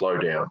 they'll slow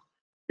down.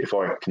 If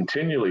I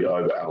continually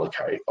over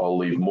allocate, I'll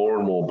leave more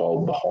and more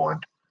bulb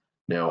behind.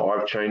 Now,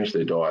 I've changed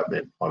their diet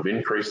then. I've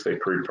increased their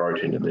crude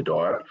protein in their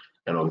diet,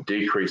 and I've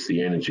decreased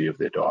the energy of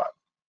their diet.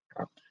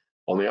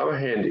 On the other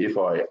hand, if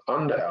I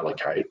under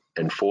allocate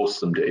and force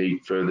them to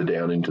eat further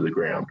down into the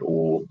ground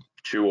or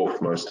chew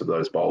off most of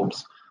those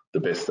bulbs the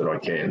best that I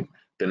can,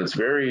 then it's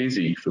very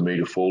easy for me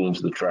to fall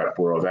into the trap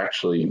where I've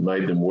actually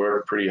made them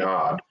work pretty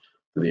hard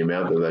for the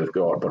amount that they've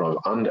got, but I've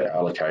under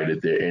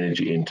allocated their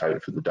energy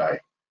intake for the day.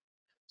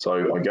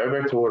 So I go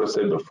back to what I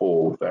said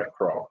before with that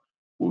crop.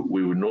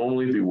 We would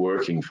normally be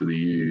working for the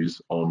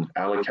ewes on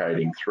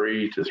allocating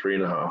 3 to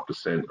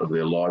 3.5% of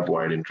their live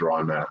weight in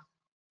dry matter.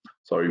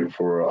 So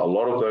for a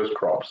lot of those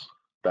crops,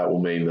 that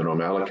will mean that I'm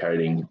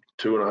allocating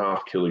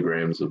 2.5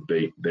 kilograms of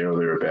beet, there or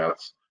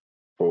thereabouts,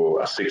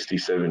 for a 60,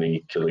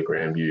 70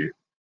 kilogram ewe.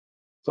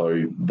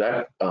 So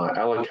that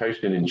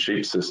allocation in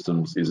sheep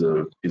systems is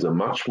a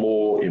much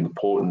more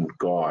important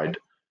guide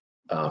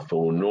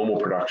for normal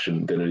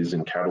production than it is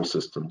in cattle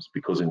systems,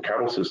 because in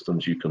cattle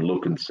systems you can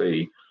look and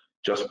see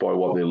just by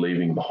what they're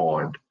leaving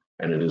behind,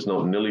 and it is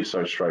not nearly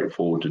so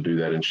straightforward to do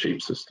that in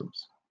sheep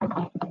systems.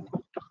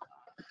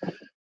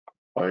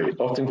 I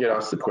often get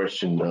asked the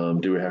question,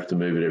 do we have to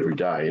move it every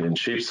day? And in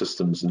sheep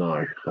systems,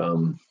 no.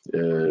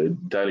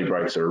 Daily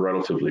breaks are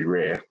relatively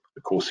rare.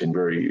 Of course, in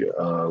very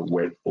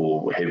wet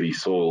or heavy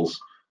soils,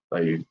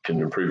 they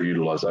can improve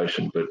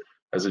utilisation. But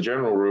as a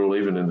general rule,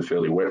 even in the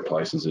fairly wet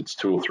places, it's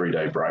 2 or 3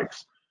 day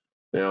breaks.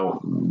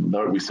 Now,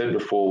 note we said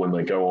before, when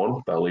they go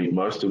on, they'll eat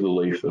most of the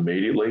leaf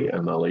immediately,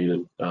 and they'll eat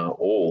it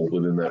all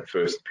within that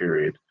first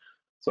period.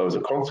 So as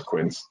a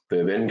consequence,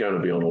 they're then going to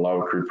be on a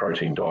lower crude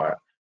protein diet.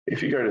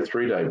 If you go to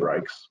 3-day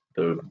breaks,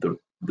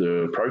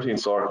 the protein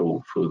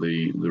cycle for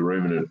the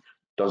ruminant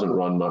doesn't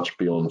run much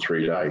beyond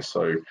 3 days.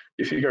 So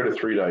if you go to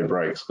 3-day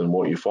breaks, then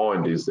what you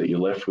find is that you're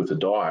left with a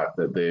diet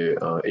that they're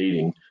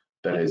eating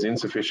that has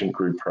insufficient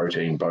crude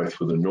protein, both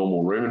for the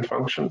normal rumen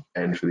function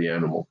and for the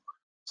animal.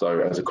 So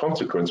as a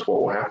consequence,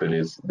 what will happen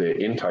is their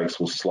intakes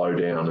will slow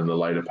down in the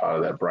later part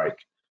of that break.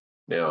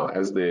 Now,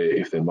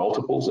 if they're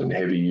multiples, and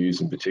heavy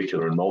ewes in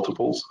particular in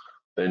multiples,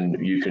 then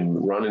you can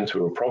run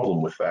into a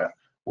problem with that,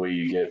 where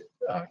you get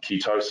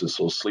ketosis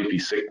or sleepy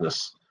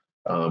sickness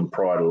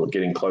prior to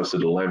getting closer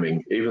to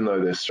lambing, even though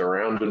they're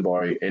surrounded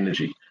by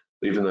energy,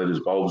 even though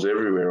there's bulbs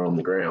everywhere on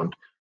the ground.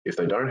 If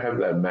they don't have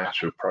that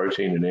match of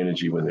protein and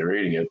energy when they're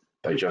eating it,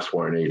 they just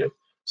won't eat it.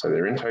 So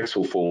their intakes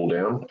will fall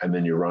down, and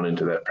then you run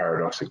into that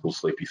paradoxical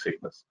sleepy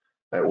sickness.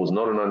 That was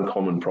not an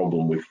uncommon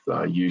problem with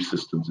ewe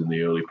systems in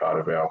the early part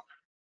of our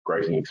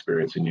grazing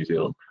experience in New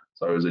Zealand.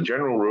 So as a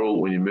general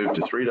rule, when you move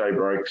to 3-day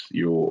breaks,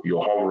 you're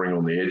hovering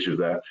on the edge of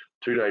that.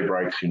 2-day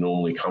breaks, you're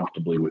normally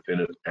comfortably within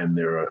it, and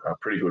they're a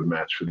pretty good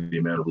match for the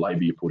amount of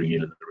labour you're putting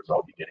in and the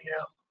result you're getting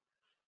out.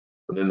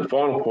 And then the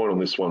final point on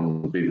this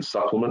one would be the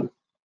supplement.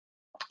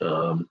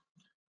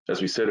 As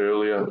we said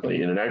earlier,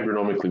 in an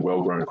agronomically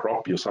well-grown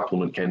crop, your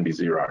supplement can be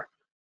zero.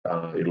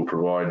 It'll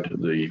provide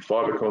the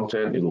fibre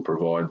content, it'll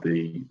provide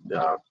the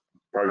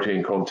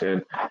protein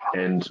content,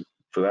 and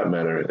for that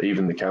matter,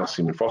 even the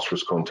calcium and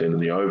phosphorus content in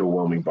the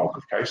overwhelming bulk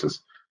of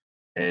cases.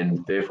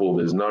 And therefore,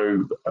 there's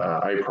no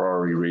a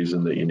priori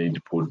reason that you need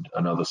to put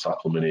another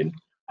supplement in.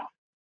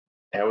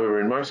 However,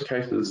 in most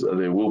cases,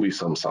 there will be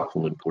some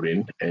supplement put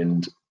in,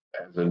 and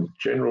as a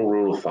general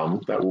rule of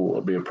thumb, that will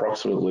be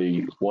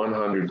approximately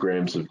 100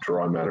 grams of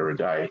dry matter a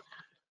day.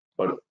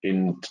 But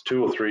in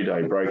 2 or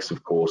 3-day breaks,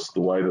 of course,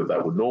 the way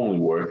that would normally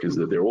work is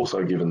that they're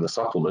also given the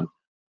supplement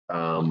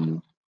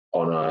on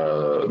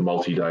a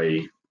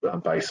multi-day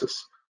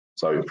basis.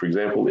 So, for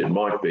example, it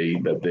might be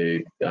that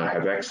they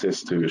have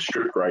access to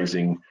strip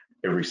grazing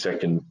every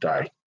second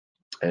day,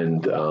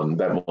 and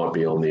that might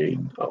be on the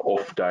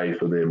off day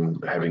for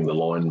them having the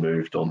line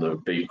moved on the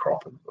beet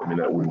crop. I mean,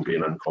 that wouldn't be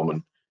an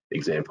uncommon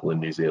example in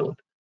New Zealand.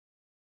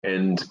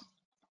 And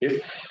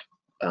if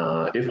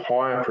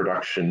higher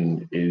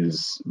production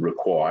is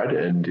required,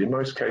 and in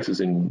most cases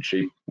in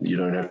sheep, you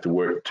don't have to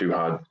work too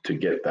hard to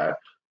get that,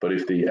 but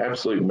if the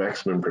absolute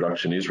maximum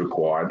production is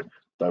required,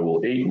 they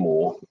will eat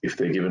more if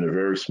they're given a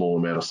very small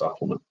amount of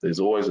supplement. There's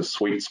always a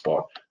sweet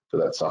spot for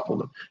that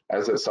supplement.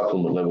 As that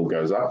supplement level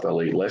goes up,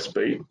 they'll eat less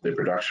beet, their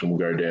production will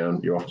go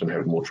down, you often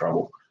have more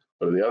trouble.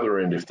 But at the other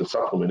end, if the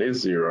supplement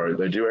is zero,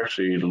 they do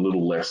actually eat a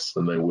little less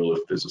than they will if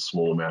there's a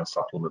small amount of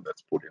supplement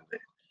that's put in there.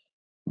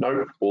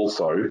 Note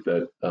also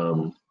that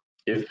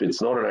if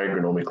it's not an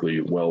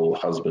agronomically well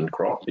husbanded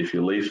crop, if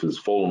your leaf has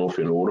fallen off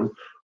in autumn,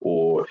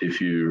 or if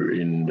you're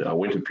in a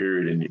winter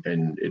period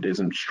and it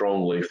isn't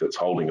strong leaf that's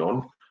holding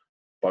on,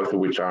 both of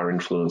which are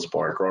influenced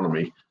by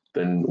agronomy,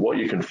 then what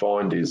you can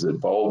find is that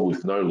bulb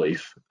with no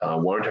leaf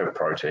won't have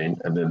protein,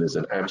 and then there's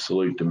an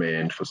absolute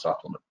demand for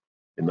supplement.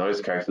 In those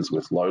cases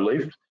with low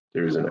leaf,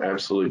 there is an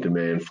absolute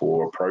demand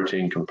for a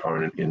protein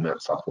component in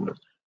that supplement,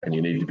 and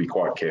you need to be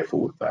quite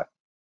careful with that.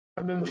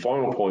 And then the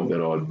final point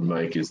that I'd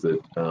make is that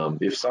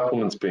if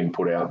supplements being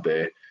put out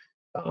there,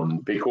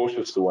 be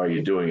cautious the way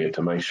you're doing it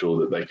to make sure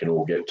that they can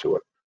all get to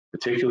it,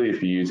 particularly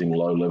if you're using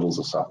low levels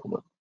of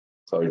supplement.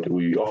 So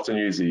we often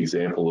use the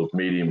example of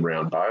medium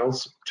round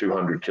bales,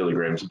 200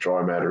 kilograms of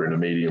dry matter in a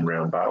medium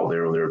round bale,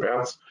 there or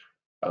thereabouts.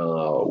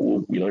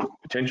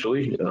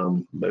 Potentially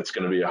that's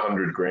going to be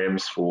 100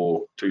 grams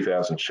for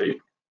 2,000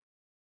 sheep.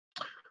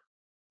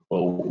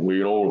 Well,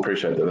 we all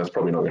appreciate that that's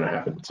probably not going to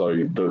happen. So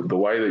the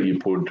way that you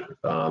put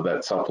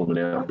that supplement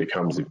out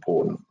becomes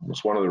important.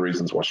 It's one of the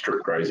reasons why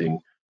strip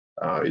grazing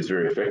is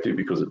very effective,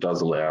 because it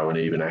does allow an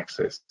even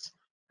access.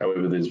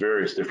 However, there's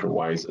various different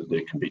ways that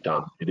it can be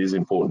done. It is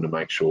important to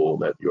make sure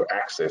that your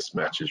access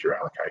matches your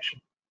allocation.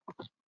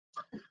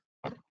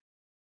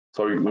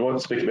 So we want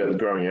to speak about the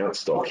growing out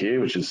stock here,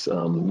 which is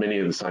many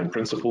of the same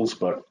principles,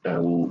 but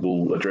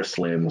we'll address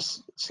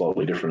lambs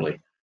slightly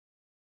differently.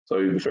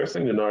 So the first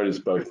thing to note is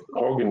both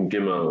hog and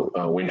gimmer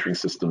wintering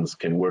systems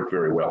can work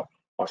very well.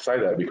 I say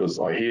that because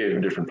I hear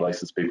in different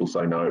places people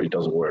say, no, it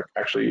doesn't work.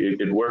 Actually,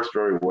 it works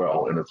very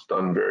well, and it's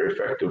done very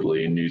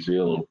effectively in New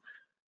Zealand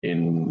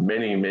in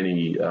many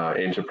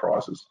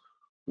enterprises.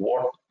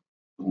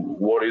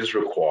 What is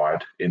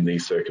required in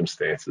these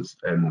circumstances,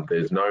 and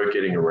there's no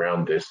getting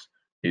around this,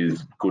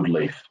 is good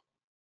leaf.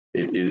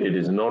 It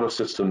is not a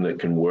system that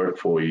can work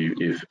for you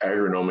if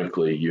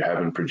agronomically you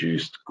haven't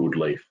produced good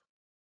leaf.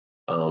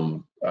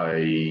 Another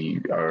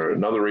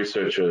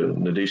researcher,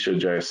 Nadisha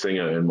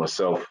Jayasinghe, and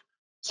myself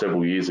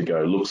several years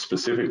ago looked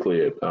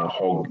specifically at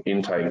hog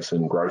intakes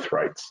and growth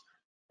rates,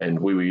 and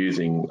we were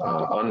using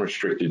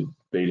unrestricted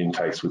beet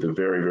intakes with a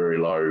very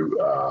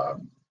low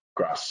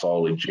grass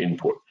silage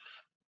input.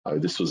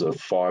 This was a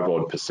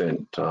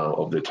 5%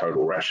 of their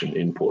total ration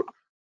input.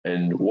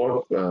 And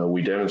what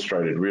we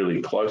demonstrated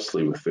really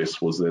closely with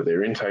this was that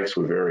their intakes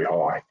were very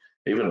high,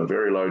 even a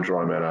very low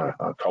dry matter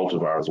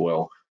cultivar as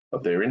well.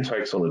 But their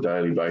intakes on a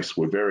daily basis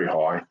were very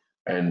high,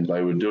 and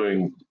they were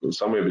doing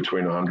somewhere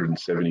between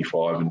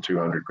 175 and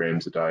 200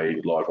 grams a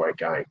day live weight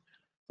gain.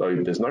 So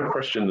there's no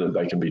question that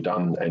they can be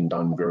done and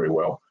done very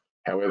well.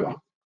 However,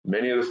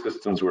 many of the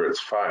systems where it's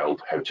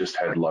failed have just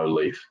had low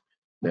leaf.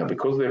 Now,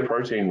 because their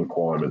protein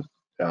requirement,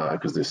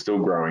 because they're still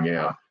growing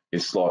out,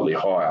 is slightly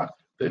higher,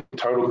 the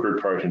total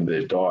crude protein of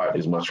their diet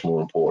is much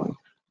more important,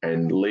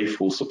 and leaf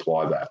will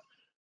supply that.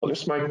 I'll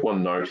just make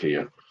one note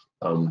here.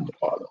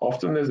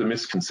 Often there's a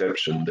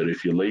misconception that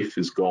if your leaf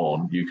is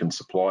gone, you can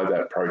supply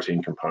that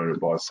protein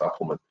component by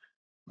supplement.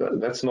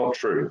 That's not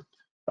true.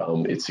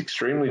 It's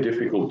extremely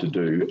difficult to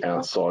do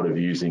outside of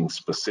using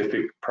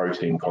specific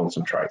protein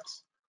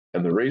concentrates.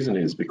 And the reason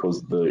is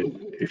because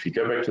if you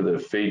go back to the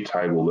feed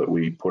table that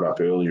we put up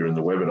earlier in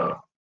the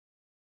webinar,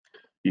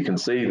 you can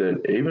see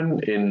that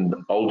even in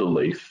older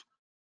leaf,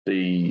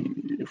 the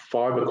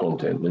fiber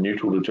content, the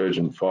neutral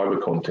detergent fiber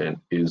content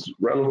is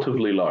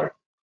relatively low.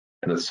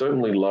 And it's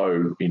certainly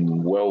low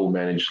in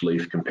well-managed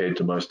leaf compared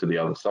to most of the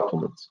other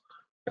supplements.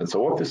 And so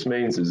what this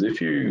means is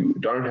if you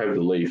don't have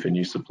the leaf and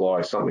you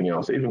supply something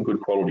else, even good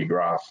quality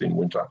grass in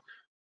winter,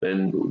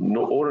 then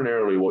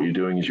ordinarily what you're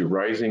doing is you're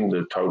raising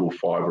the total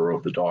fiber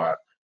of the diet.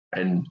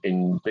 And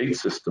in beet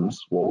systems,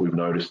 what we've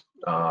noticed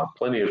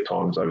plenty of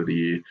times over the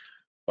year,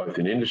 both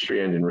in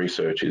industry and in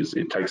research, is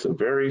it takes a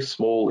very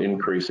small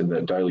increase in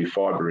that daily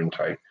fiber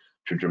intake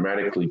to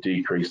dramatically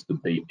decrease the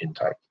beet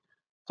intake.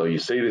 So you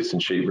see this in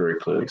sheep very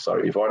clearly. So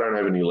if I don't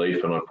have any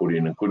leaf and I put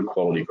in a good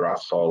quality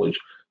grass silage,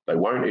 they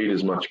won't eat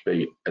as much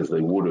beet as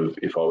they would have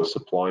if I was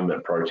supplying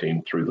that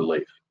protein through the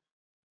leaf.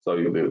 So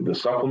the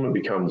supplement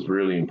becomes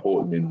really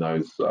important in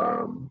those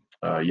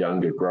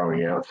younger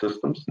growing out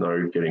systems,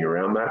 no getting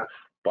around that,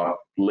 but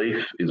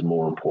leaf is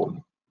more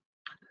important.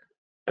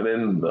 And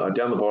then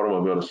down the bottom,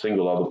 I've got a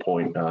single other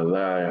point. They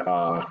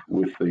are,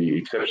 with the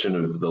exception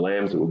of the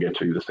lambs that we'll get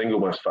to, the single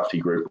most fussy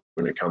group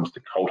when it comes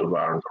to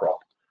cultivar and crop.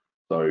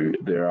 So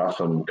there are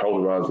some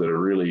cultivars that are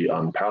really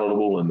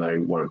unpalatable and they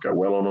won't go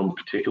well on them,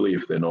 particularly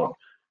if they're not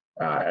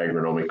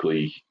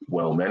agronomically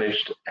well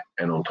managed.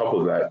 And on top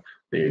of that,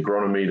 the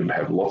agronomy to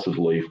have lots of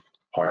leaf,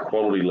 high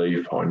quality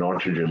leaf, high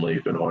nitrogen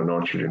leaf and high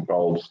nitrogen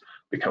bulbs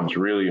becomes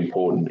really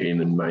important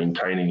in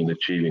maintaining and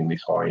achieving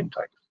these high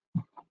intakes.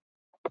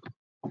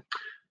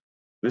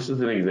 This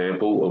is an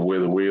example of where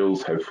the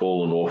wheels have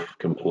fallen off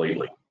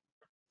completely.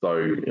 So,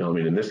 I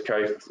mean, in this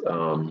case,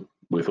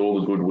 with all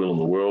the goodwill in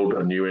the world,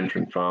 a new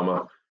entrant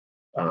farmer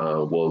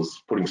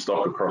was putting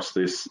stock across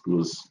this,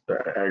 was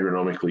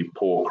agronomically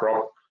poor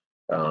crop,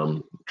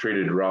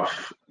 treated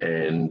rough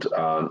and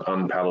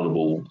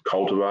unpalatable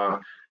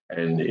cultivar,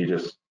 and he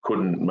just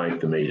couldn't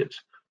make them eat it.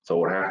 So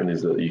what happened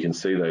is that you can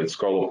see they'd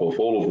scallop off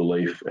all of the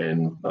leaf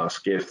and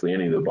scarcely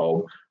any of the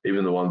bulb.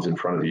 Even the ones in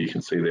front of you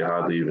can see they're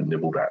hardly even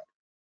nibbled at.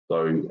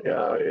 So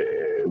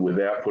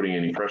without putting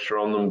any pressure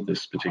on them,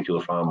 this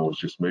particular farmer was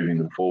just moving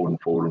them forward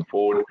and forward and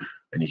forward.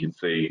 And you can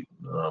see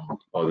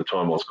by the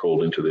time I was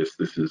called into this,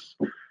 this is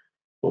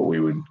what we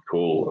would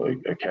call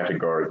a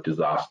categoric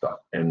disaster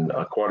and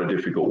quite a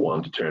difficult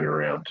one to turn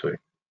around too.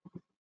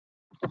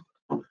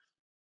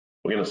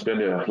 We're going to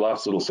spend our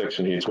last little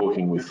section here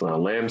talking with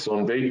lambs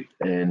on beet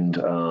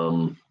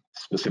and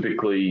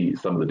specifically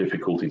some of the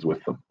difficulties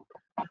with them.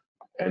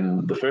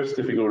 And the first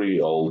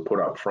difficulty I'll put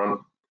up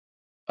front,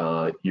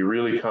 you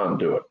really can't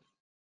do it.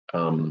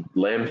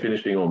 Lamb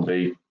finishing on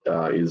beet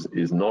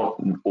is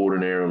not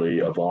ordinarily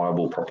a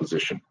viable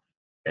proposition,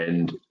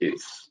 and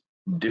it's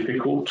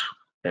difficult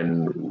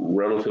and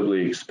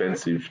relatively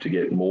expensive to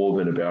get more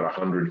than about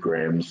 100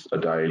 grams a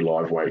day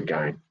live weight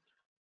gain.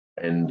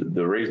 And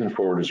the reason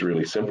for it is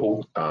really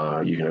simple.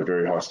 You can have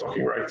very high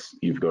stocking rates.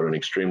 You've got an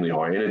extremely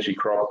high energy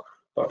crop,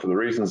 but for the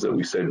reasons that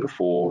we said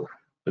before,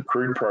 the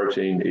crude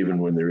protein, even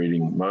when they're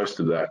eating most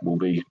of that, will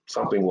be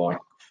something like,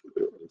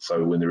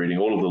 so when they're eating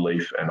all of the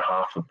leaf and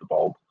half of the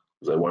bulb,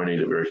 because they won't eat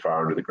it very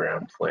far into the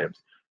ground with lambs,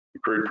 the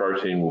crude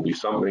protein will be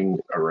something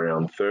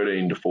around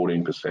 13 to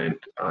 14%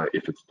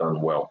 if it's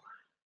done well.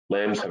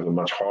 Lambs have a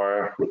much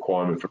higher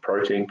requirement for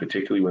protein,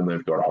 particularly when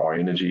they've got high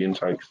energy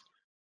intakes.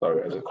 So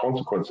as a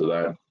consequence of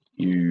that,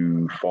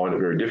 you find it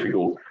very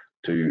difficult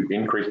to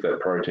increase that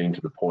protein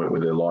to the point where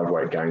their live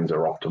weight gains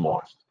are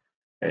optimized.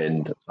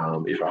 And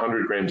if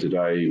 100 grams a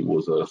day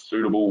was a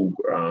suitable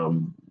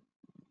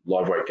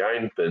live weight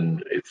gain,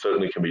 then it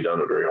certainly can be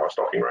done at very high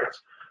stocking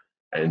rates.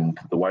 And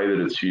the way that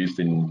it's used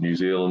in New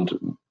Zealand,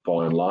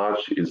 by and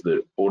large, is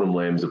that autumn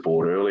lambs are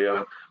bought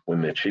earlier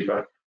when they're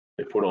cheaper.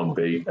 They're put on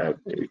beet at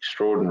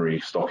extraordinary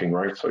stocking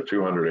rates, so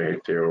 200 a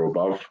hectare or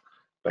above.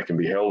 They can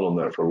be held on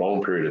that for a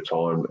long period of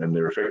time, and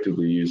they're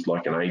effectively used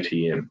like an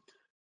ATM.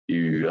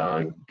 You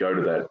go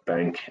to that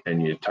bank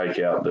and you take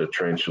out the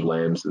tranche of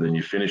lambs, and then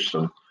you finish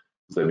them.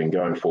 They've been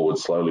going forward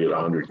slowly at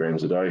 100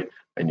 grams a day,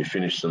 and you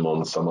finish them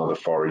on some other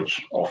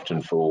forage,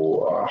 often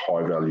for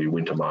high-value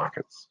winter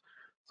markets.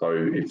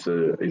 So it's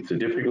a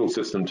difficult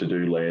system to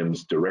do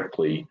lambs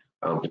directly,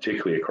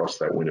 particularly across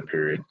that winter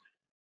period.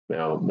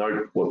 Now,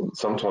 note what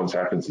sometimes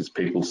happens is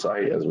people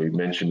say, as we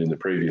mentioned in the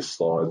previous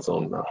slides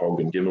on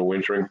hog and gimmer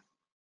wintering,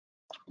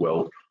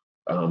 well,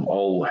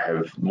 I'll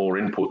have more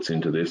inputs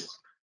into this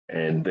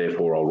and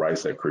therefore I'll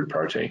raise that crude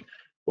protein.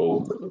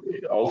 Well,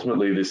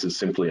 ultimately, this is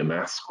simply a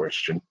maths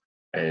question.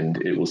 And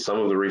it was some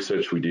of the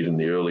research we did in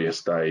the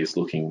earliest days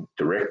looking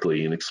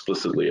directly and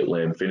explicitly at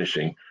lamb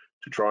finishing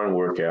to try and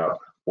work out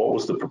what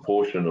was the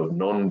proportion of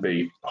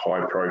non-beet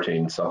high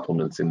protein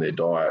supplements in their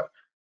diet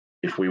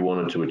if we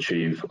wanted to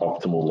achieve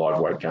optimal live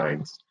weight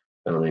gains.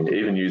 And I mean,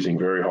 even using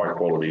very high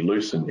quality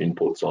lucerne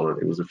inputs on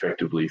it, it was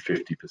effectively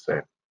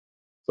 50%.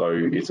 So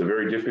it's a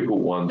very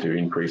difficult one to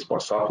increase by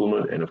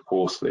supplement, and of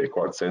course they're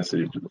quite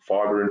sensitive to the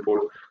fibre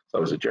input.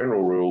 So as a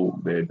general rule,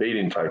 their beet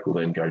intake will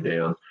then go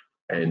down,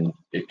 and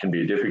it can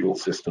be a difficult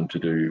system to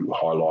do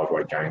high live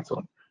weight gains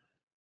on.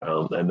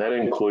 And that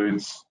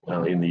includes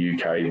in the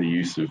UK the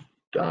use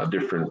of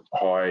different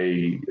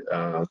high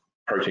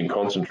protein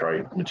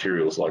concentrate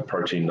materials like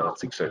protein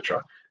nuts,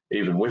 etc.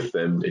 Even with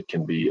them, it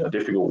can be a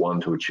difficult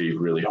one to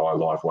achieve really high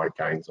live weight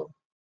gains on.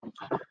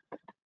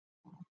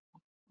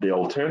 The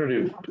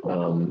alternative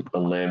on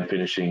lamb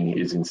finishing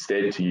is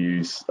instead to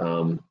use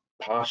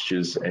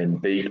pastures and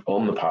beet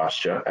on the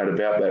pasture at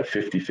about that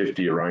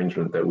 50-50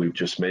 arrangement that we've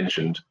just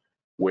mentioned,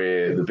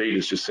 where the beet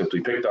is just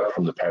simply picked up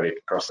from the paddock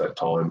across that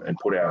time and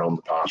put out on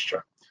the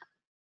pasture.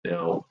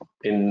 Now,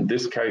 in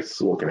this case,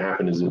 what can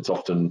happen is it's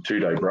often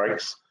 2-day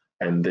breaks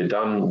and they're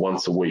done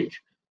once a week.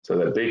 So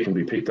that beet can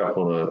be picked up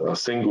on a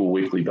single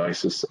weekly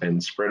basis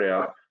and spread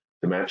out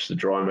to match the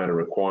dry matter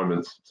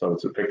requirements, so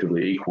it's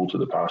effectively equal to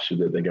the pasture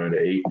that they're going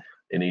to eat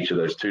in each of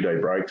those 2-day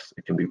breaks.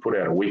 It can be put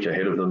out a week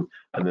ahead of them,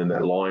 and then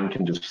that line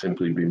can just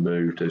simply be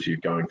moved as you're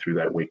going through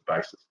that week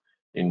basis.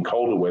 In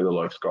colder weather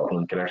like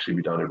Scotland, it can actually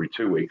be done every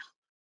 2 weeks,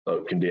 so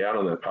it can be out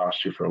on that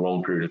pasture for a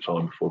long period of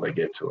time before they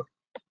get to it.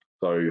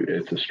 So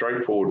it's a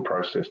straightforward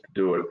process to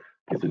do it.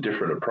 It's a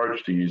different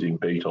approach to using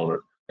beet on it,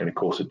 and of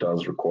course it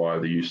does require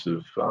the use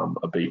of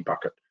a beet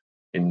bucket.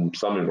 In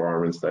some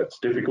environments that's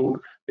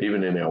difficult.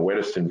 Even in our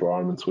wettest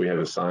environments, we have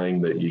a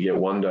saying that you get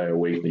 1 day a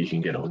week that you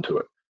can get onto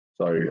it.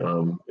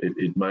 So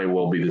it may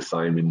well be the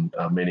same in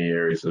many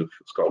areas of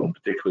Scotland,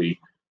 particularly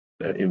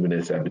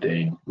Inverness,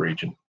 Aberdeen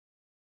region.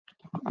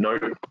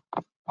 Note,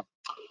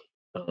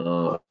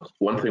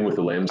 one thing with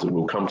the lambs that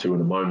we'll come to in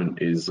a moment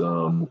is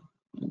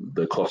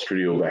the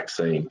clostridial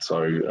vaccine.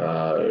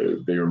 So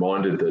be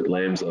reminded that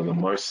lambs are the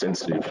most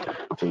sensitive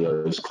to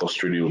those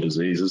clostridial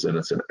diseases, and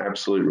it's an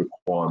absolute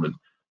requirement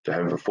to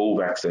have a full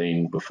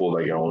vaccine before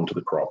they go onto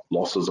the crop.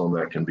 Losses on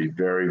that can be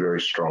very, very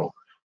strong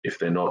if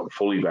they're not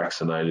fully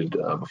vaccinated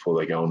before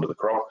they go onto the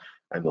crop.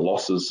 And the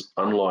losses,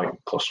 unlike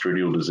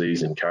clostridial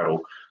disease in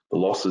cattle, the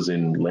losses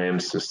in lamb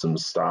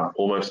systems start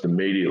almost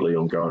immediately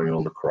on going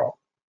on the crop.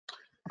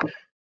 So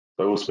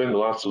we'll spend the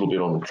last little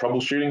bit on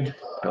troubleshooting.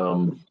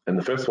 And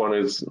the first one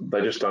is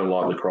they just don't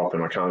like the crop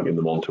and I can't get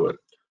them onto it.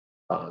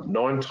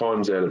 9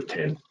 times out of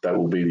 10, that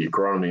will be the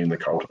agronomy in the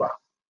cultivar.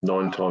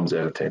 9 times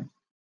out of 10.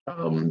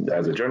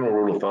 As a general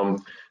rule of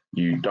thumb,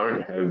 you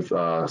don't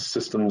have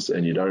systems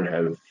and you don't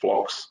have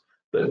flocks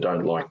that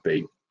don't like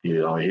beet.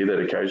 I hear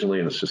that occasionally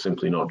and it's just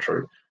simply not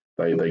true.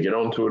 They get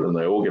onto it and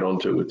they all get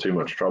onto it with too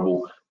much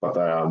trouble, but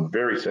they are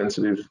very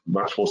sensitive,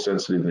 much more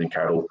sensitive than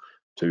cattle,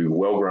 to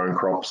well-grown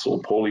crops or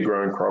poorly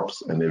grown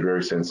crops, and they're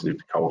very sensitive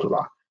to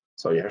cultivar.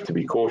 So you have to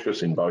be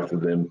cautious in both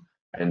of them.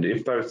 And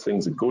if those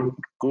things are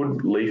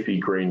good leafy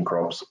green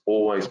crops,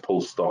 always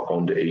pull stock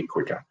on to eat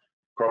quicker.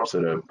 Crops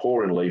that are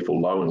poor in leaf or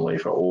low in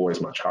leaf are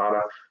always much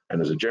harder. And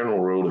as a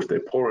general rule, if they're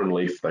poor in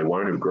leaf, they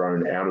won't have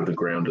grown out of the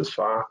ground as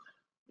far.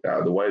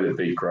 The way that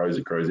beet grows,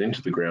 it grows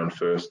into the ground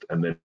first,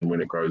 and then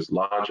when it grows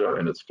larger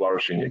and it's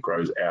flourishing, it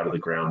grows out of the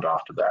ground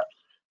after that.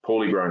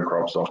 Poorly grown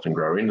crops often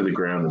grow into the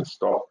ground and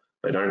stop.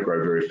 They don't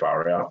grow very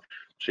far out.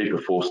 Sheep are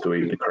forced to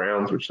eat the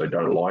crowns, which they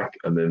don't like,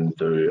 and then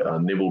to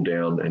nibble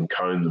down and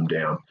cone them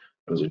down.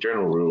 As a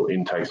general rule,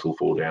 intakes will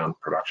fall down,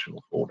 production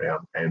will fall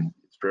down, and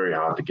it's very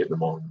hard to get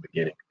them on in the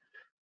beginning.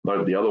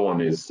 Note the other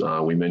one is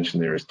we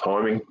mentioned there is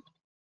timing.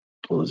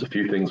 Well, there's a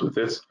few things with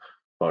this,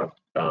 but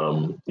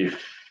if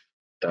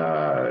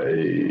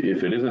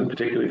it isn't,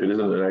 particularly if it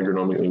isn't an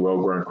agronomically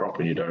well-grown crop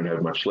and you don't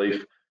have much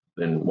leaf,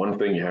 then one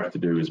thing you have to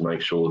do is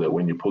make sure that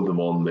when you put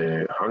them on,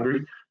 they're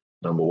hungry,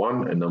 number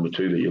one, and number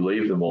two, that you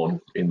leave them on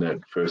in that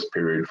first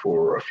period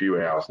for a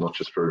few hours, not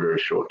just for a very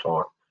short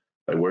time.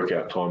 They work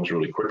out times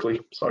really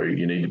quickly, so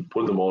you need to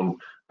put them on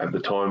at the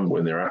time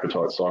when their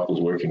appetite cycle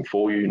is working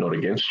for you, not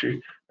against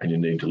you, and you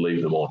need to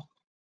leave them on.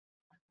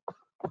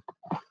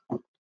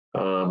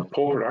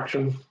 Poor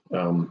production,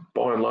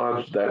 by and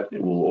large, that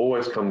it will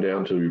always come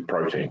down to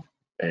protein.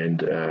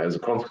 And as a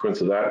consequence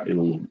of that,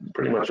 it'll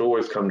pretty much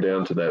always come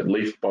down to that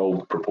leaf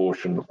bulb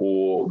proportion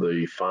or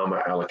the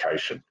farmer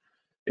allocation.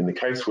 In the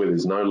case where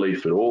there's no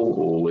leaf at all,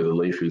 or where the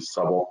leaf is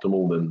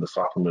suboptimal, then the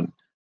supplement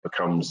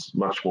becomes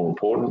much more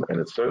important, and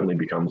it certainly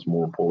becomes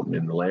more important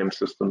in the lamb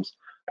systems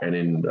and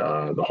in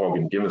the hog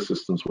and gimmer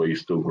systems where you're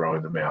still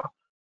growing them out.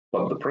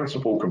 But the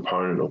principal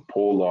component of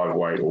poor live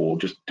weight or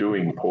just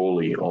doing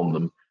poorly on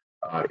them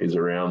is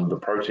around the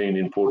protein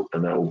input,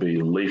 and that will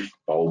be leaf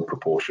bulb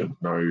proportion.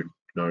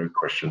 No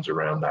questions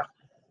around that.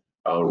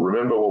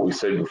 Remember what we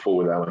said before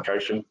with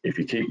allocation. If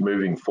you keep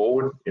moving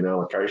forward in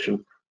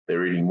allocation,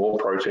 they're eating more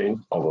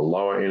protein of a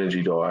lower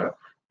energy diet,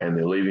 and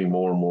they're leaving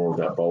more and more of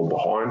that bulb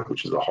behind,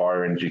 which is a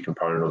higher energy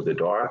component of their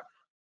diet.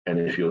 And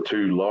if you're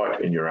too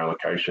light in your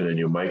allocation and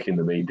you're making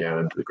them eat down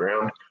into the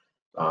ground,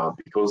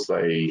 because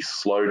they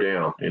slow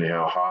down in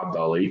how hard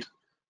they'll eat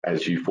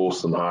as you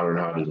force them harder and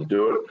harder to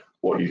do it,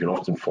 what you can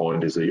often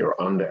find is that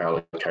you're under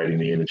allocating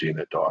the energy in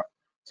that diet.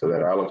 So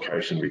that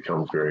allocation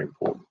becomes very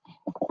important.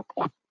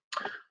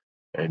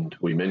 And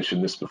we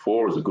mentioned this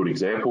before as a good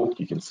example.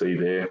 You can see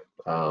there,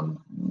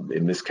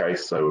 in this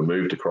case, they were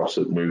moved across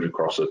it,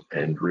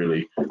 and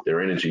really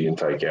their energy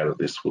intake out of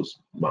this was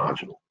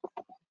marginal.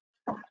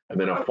 And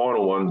then our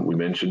final one, we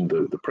mentioned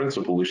the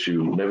principal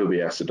issue will never be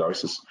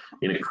acidosis.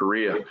 In a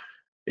career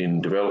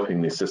in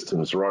developing these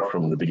systems right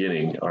from the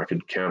beginning, I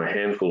could count a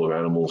handful of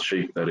animals,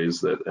 sheep that is,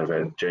 that have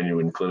had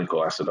genuine clinical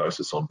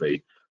acidosis on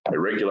beet. They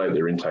regulate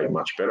their intake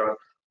much better,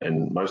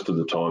 and most of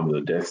the time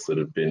the deaths that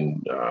have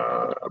been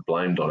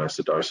blamed on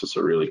acidosis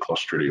are really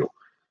clostridial.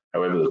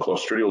 However, the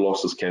clostridial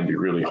losses can be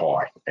really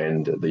high,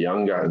 and the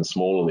younger and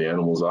smaller the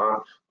animals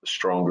are, the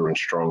stronger and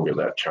stronger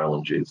that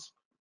challenge is.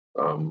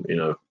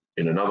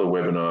 In another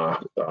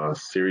webinar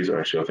series,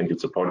 actually I think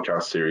it's a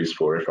podcast series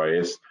for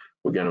FAS,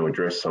 we're going to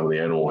address some of the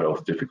animal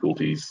health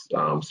difficulties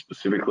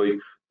specifically,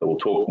 but we'll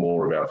talk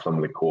more about some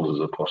of the causes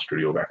of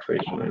clostridial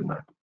vaccination in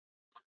that.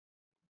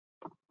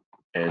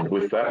 And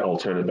with that, I'll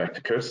turn it back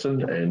to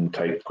Kirsten and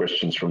take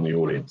questions from the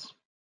audience.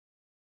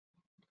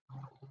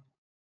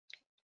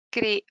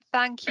 Great,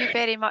 thank you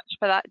very much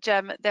for that,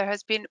 Jim. There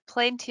has been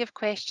plenty of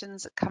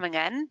questions coming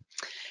in.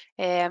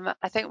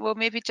 I think we'll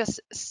maybe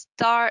just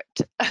start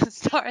at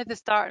the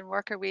start and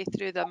work our way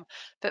through them.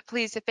 But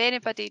please, if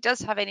anybody does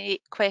have any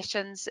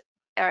questions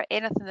or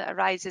anything that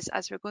arises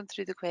as we're going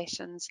through the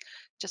questions,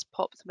 just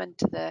pop them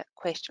into the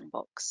question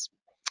box.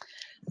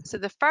 So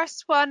the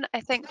first one I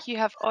think you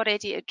have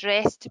already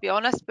addressed, to be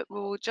honest, but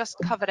we'll just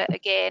cover it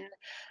again,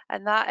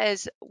 and that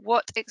is,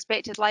 what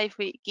expected live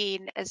weight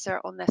gain is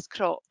there on this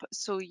crop?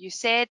 So you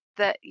said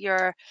that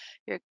your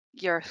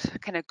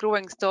kind of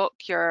growing stock,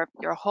 your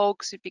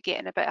hogs would be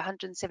getting about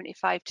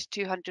 175 to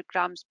 200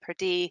 grams per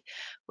day,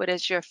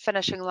 whereas your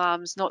finishing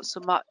lambs not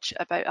so much,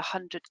 about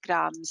 100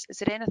 grams. Is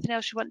there anything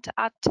else you want to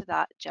add to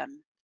that,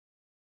 Jim?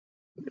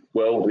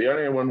 Well, the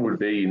only one would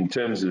be in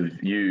terms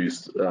of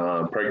ewes,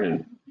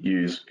 pregnant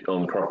ewes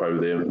on crop over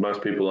there.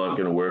 Most people aren't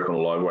going to work on a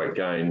live weight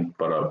gain,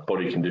 but a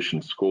body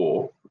condition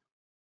score.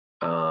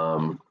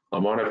 I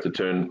might have to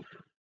turn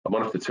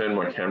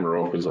my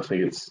camera off because I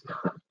think it's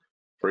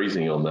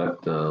freezing on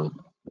that.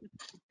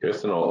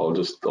 Kirsten, I'll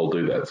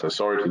do that. So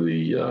sorry to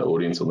the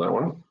audience on that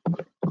one.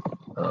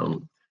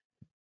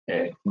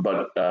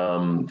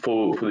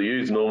 For the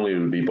ewes, normally it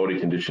would be body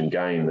condition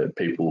gain that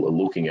people are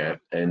looking at,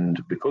 and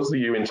because the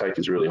ewe intake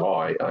is really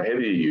high,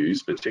 heavier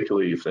ewes,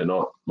 particularly if they're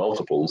not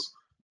multiples,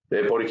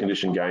 their body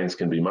condition gains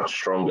can be much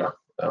stronger.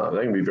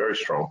 They can be very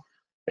strong.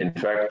 In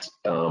fact,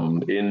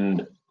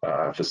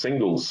 for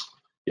singles,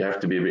 you have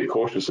to be a bit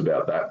cautious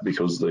about that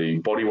because the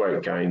body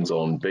weight gains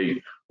on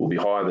beet will be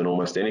higher than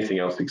almost anything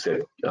else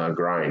except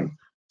grain.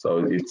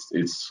 So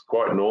it's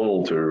quite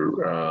normal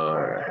to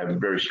have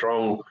very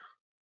strong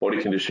body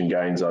condition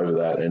gains over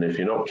that, and if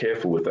you're not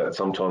careful with that,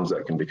 sometimes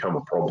that can become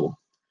a problem.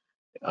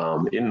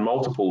 In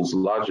multiples,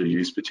 larger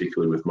ewes,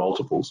 particularly with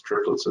multiples,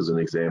 triplets as an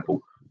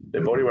example,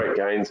 their body weight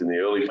gains in the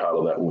early part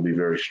of that will be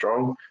very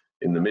strong.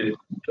 In the mid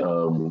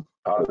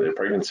part of their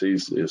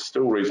pregnancies is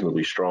still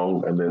reasonably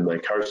strong, and then they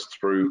coast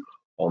through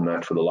on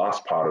that for the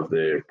last part of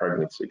their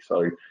pregnancy.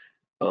 So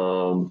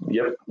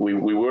yep, we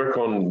work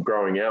on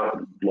growing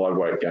out live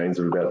weight gains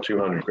of about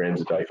 200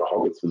 grams a day for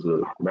hoggets as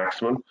a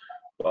maximum,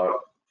 but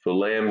for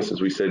lambs,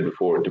 as we said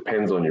before, it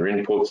depends on your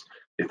inputs.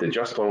 If they're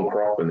just on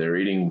crop and they're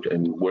eating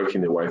and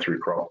working their way through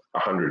crop,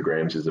 100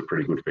 grams is a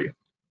pretty good figure.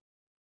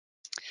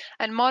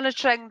 And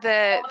monitoring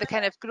the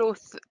kind of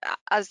growth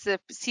as the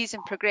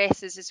season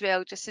progresses as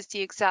well, just to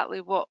see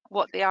exactly what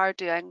they are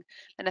doing.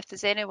 And if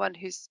there's anyone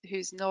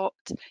who's not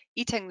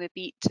eating the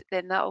beet,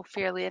 then that will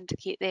fairly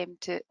indicate them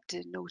to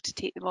know to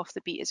take them off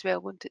the beet as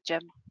well, won't it,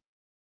 Jim?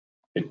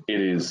 It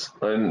is,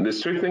 and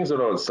there's two things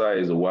that I would say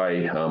is a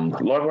way.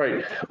 Live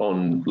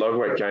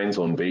weight gains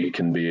on beet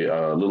can be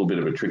a little bit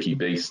of a tricky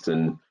beast,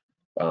 and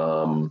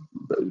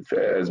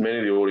as many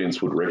of the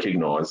audience would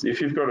recognise,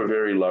 if you've got a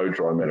very low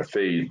dry matter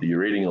feed,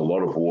 you're eating a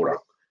lot of water.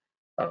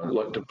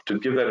 Like to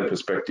give that in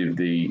perspective,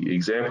 the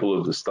example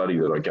of the study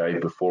that I gave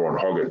before on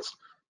hoggets.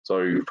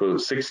 So for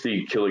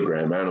 60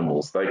 kilogram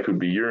animals, they could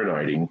be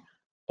urinating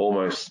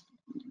almost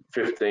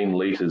 15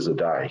 litres a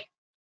day.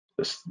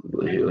 Let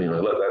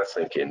that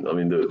sink in. I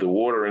mean, the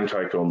water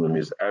intake on them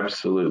is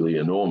absolutely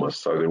enormous.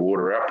 So their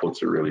water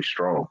outputs are really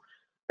strong.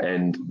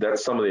 And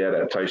that's some of the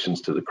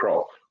adaptations to the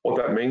crop. What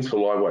that means for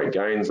live weight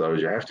gains, though,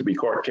 is you have to be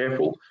quite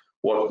careful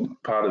what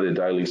part of their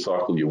daily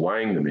cycle you're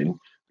weighing them in,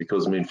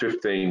 because, I mean,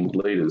 15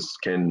 litres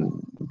can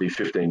be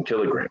 15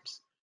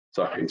 kilograms.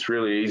 So it's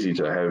really easy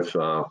to have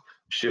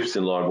shifts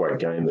in live weight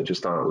gain that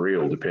just aren't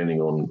real,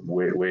 depending on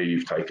where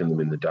you've taken them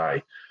in the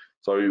day.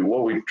 So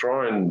what we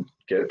try and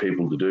get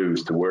people to do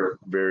is to work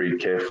very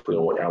carefully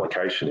on what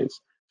allocation is.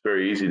 It's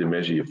very easy to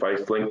measure your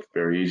face length,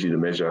 very easy to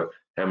measure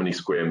how many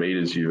square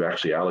meters you've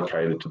actually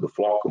allocated to the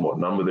flock and what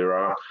number there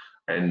are.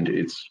 And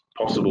it's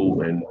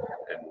possible, and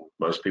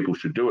most people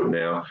should do it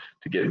now,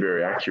 to get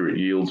very accurate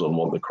yields on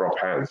what the crop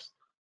has.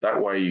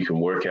 That way you can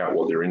work out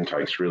what their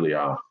intakes really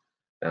are.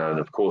 And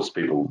of course,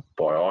 people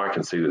by eye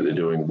can see that they're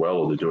doing well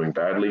or they're doing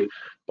badly,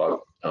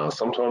 but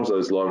sometimes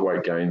those live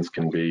weight gains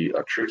can be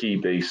a tricky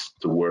beast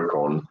to work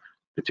on,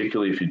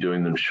 particularly if you're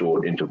doing them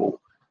short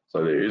interval.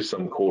 So there is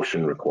some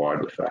caution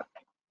required with that.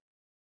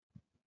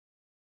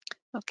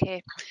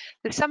 Okay,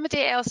 there's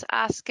somebody else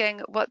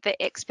asking what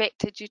the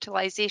expected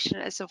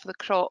utilisation is of the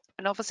crop,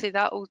 and obviously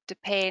that will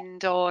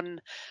depend on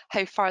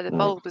how far the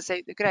bulb is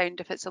out the ground,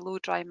 if it's a low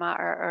dry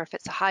matter or if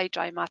it's a high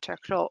dry matter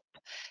crop.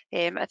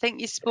 I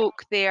think you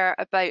spoke there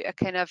about a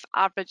kind of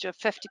average of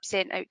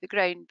 50% out the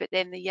ground, but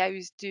then the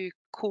yows do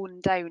cone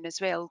down as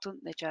well,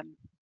 don't they, Jim?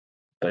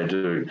 They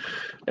do,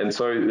 and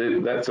so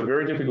that's a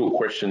very difficult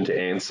question to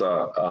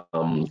answer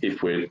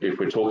if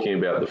we're talking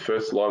about the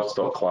first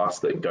livestock class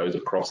that goes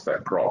across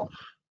that crop.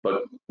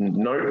 But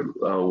note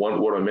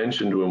what I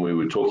mentioned when we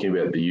were talking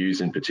about the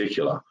ewes in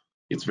particular.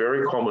 It's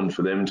very common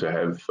for them to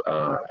have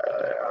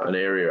an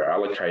area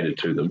allocated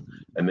to them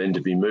and then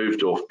to be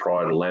moved off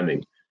prior to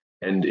lambing.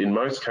 And in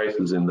most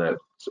cases, in that,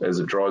 as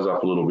it dries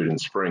up a little bit in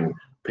spring,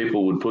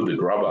 people would put the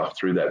grubber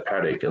through that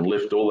paddock and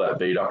lift all that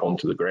beet up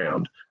onto the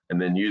ground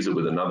and then use it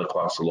with another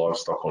class of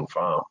livestock on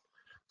farm.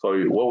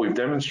 So what we've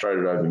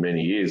demonstrated over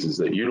many years is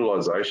that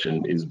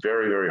utilisation is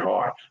very, very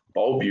high.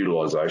 Bulb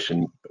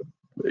utilisation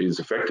is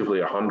effectively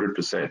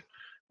 100%.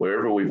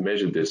 Wherever we've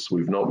measured this,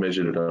 we've not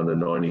measured it under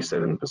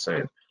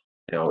 97%.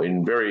 Now,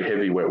 in very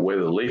heavy wet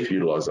weather, leaf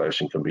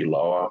utilisation can be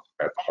lower.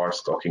 At high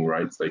stocking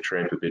rates, they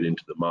tramp a bit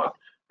into the mud,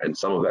 and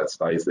some of that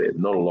stays there,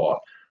 not a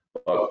lot.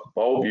 But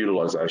bulb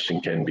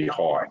utilisation can be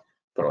high.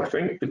 But I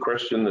think the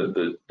question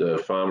that the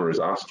farmer is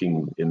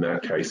asking in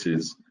that case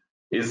is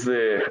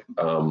there,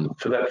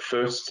 for that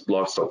first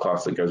livestock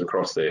class that goes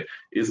across there,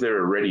 is there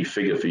a ready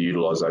figure for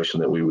utilisation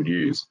that we would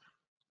use?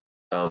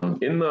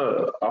 In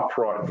the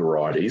upright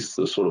varieties,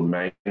 the sort of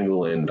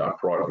mangle end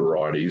upright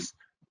varieties,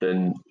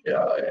 then,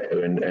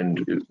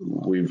 and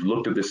we've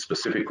looked at this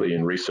specifically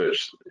in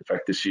research, in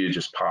fact, this year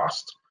just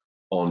passed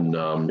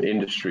on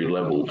industry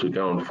level to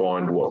go and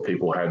find what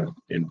people had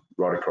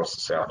right across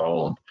the South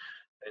Island.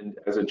 And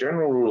as a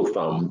general rule of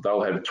thumb,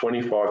 they'll have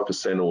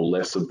 25% or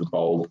less of the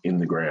bulb in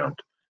the ground.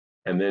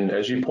 And then,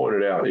 as you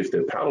pointed out, if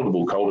they're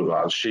palatable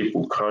cultivars, sheep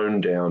will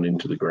cone down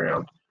into the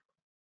ground.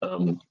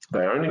 They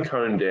only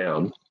cone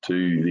down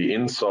to the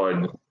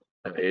inside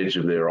edge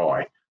of their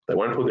eye. They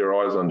won't put their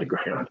eyes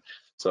underground.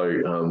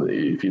 So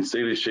if you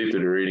see these sheep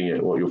that are eating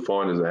it, what you'll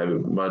find is they have a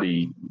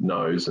muddy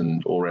nose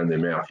and all around their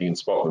mouth. You can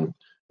spot them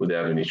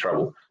without any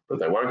trouble, but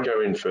they won't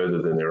go in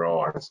further than their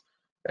eyes.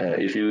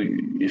 If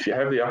you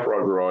have the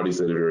upright varieties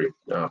that are very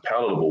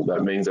palatable,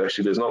 that means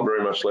actually there's not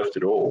very much left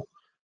at all.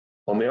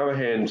 On the other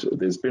hand,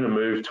 there's been a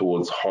move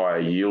towards higher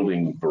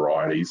yielding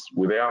varieties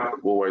without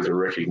always a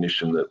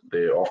recognition that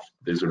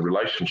there's a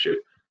relationship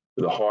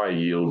with a higher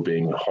yield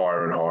being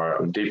higher and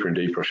higher, deeper and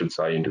deeper, I should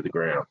say, into the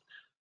ground.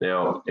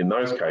 Now, in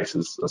those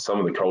cases, some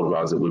of the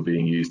cultivars that were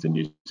being used in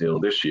New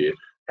Zealand this year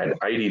had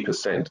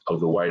 80% of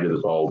the weight of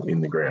the bulb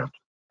in the ground,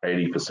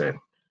 80%.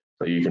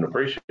 So you can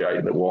appreciate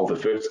that while the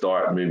first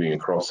diet moving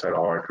across had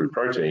higher crude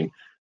protein,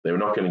 they're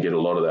not going to get a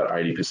lot of that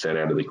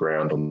 80% out of the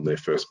ground on their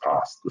first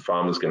pass. The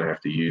farmer's going to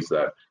have to use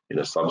that in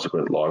a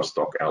subsequent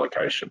livestock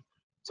allocation.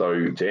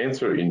 So to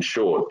answer in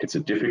short, it's a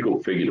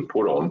difficult figure to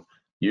put on.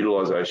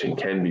 Utilisation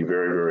can be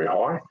very, very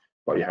high,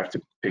 but you have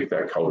to pick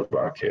that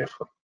cultivar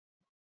carefully.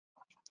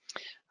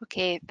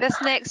 Okay,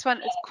 this next one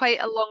is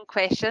quite a long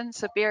question,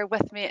 so bear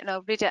with me and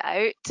I'll read it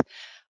out.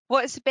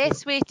 What is the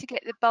best way to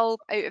get the bulb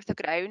out of the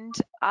ground?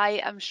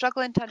 I am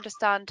struggling to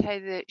understand how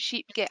the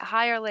sheep get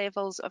higher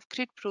levels of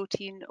crude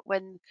protein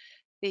when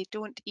they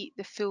don't eat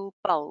the full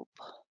bulb.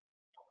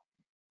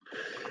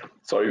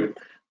 So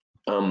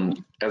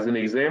as an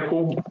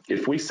example,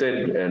 if we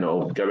said, and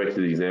I'll go back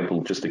to the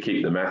example just to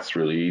keep the maths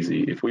really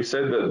easy, if we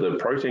said that the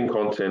protein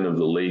content of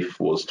the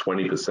leaf was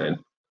 20%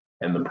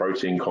 and the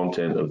protein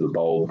content of the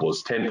bulb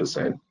was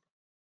 10%,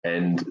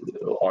 and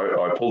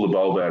I pull the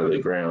bulb out of the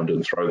ground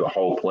and throw the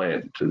whole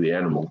plant to the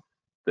animal,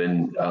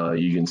 then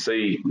you can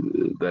see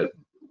that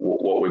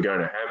what we're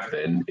going to have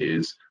then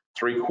is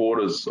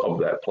 3/4 of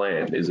that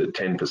plant is at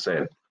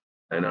 10%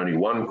 and only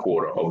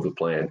 1/4 of the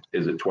plant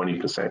is at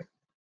 20%.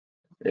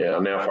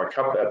 Now, if I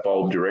cut that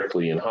bulb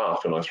directly in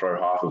half and I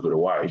throw half of it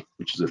away,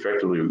 which is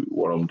effectively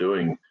what I'm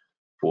doing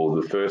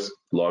for the first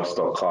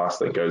livestock class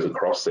that goes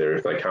across there,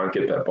 if they can't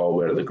get that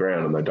bulb out of the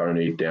ground and they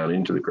don't eat down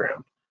into the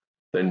ground,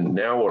 then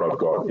now what I've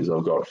got is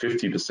I've got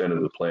 50%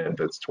 of the plant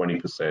that's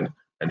 20%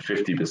 and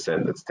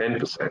 50% that's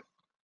 10%.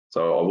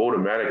 So I've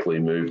automatically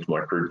moved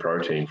my crude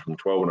protein from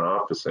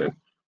 12.5%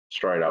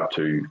 straight up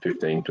to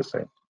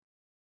 15%.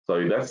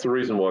 So that's the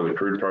reason why the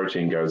crude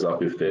protein goes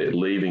up if they're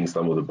leaving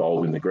some of the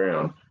bulb in the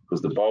ground, because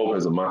the bulb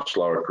has a much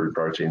lower crude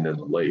protein than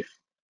the leaf.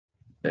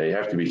 Now you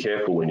have to be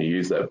careful when you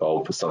use that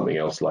bulb for something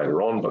else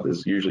later on, but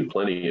there's usually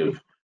plenty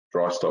of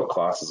dry stock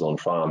classes on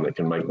farm that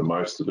can make the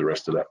most of the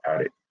rest of that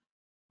paddock.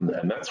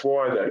 And that's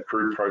why that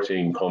crude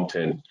protein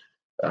content,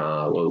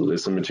 well,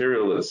 there's some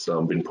material that's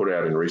been put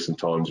out in recent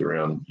times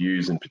around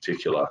ewes in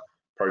particular,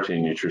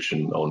 protein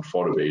nutrition on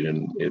fodder beet,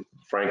 and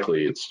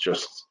frankly, it's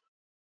just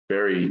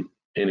very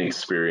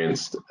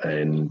inexperienced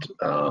and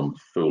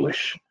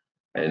foolish,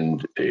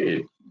 and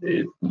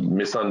it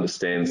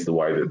misunderstands the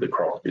way that the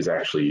crop is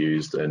actually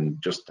used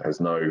and just has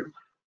no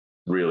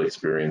real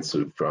experience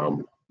of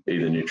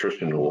either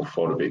nutrition or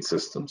fodder beet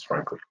systems,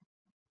 frankly.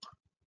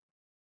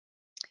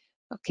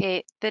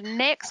 Okay, the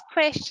next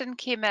question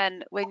came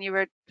in when you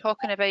were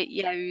talking about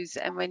ewes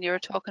and when you were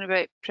talking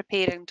about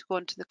preparing to go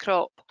into the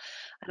crop.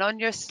 And on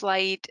your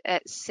slide,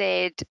 it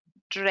said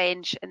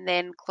drench and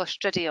then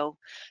clostridial.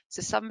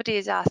 So somebody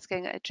is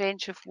asking a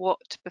drench of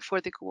what before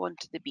they go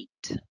onto the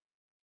beet?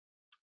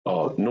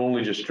 Oh,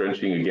 normally just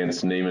drenching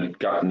against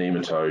gut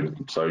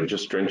nematode, so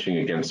just drenching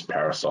against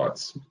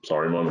parasites.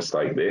 Sorry, my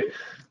mistake there.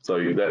 So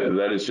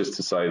that is just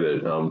to say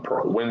that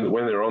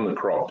when they're on the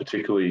crop,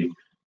 particularly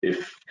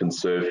if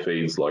conserved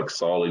feeds like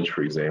silage,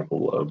 for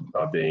example,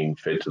 are being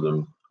fed to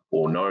them,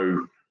 or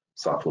no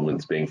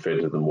supplements being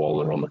fed to them while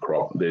they're on the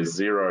crop, there's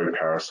zero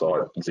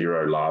parasite,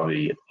 zero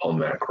larvae on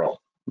that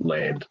crop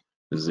land,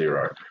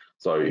 zero.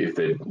 So if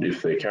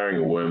they're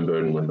carrying a worm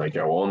burden when they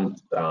go on,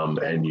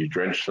 and you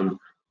drench them,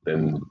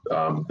 then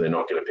they're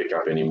not going to pick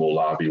up any more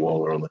larvae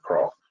while they're on the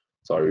crop.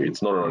 So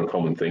it's not an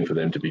uncommon thing for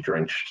them to be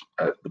drenched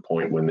at the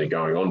point when they're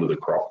going onto the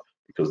crop,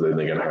 because then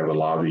they're going to have a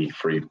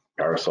larvae-free,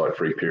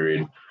 parasite-free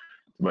period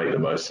to make the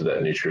most of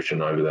that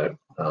nutrition over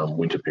that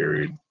winter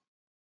period.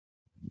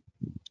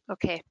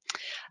 Okay,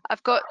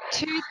 I've got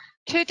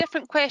two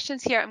different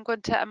questions here I'm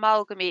going to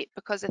amalgamate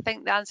because I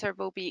think the answer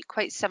will be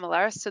quite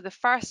similar. So the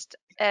first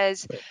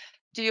is,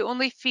 do you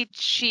only feed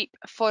sheep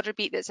fodder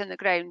beet that's in the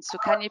ground? So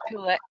can you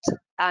pull it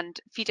and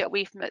feed it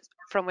away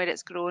from where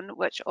it's grown,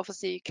 which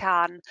obviously you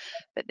can.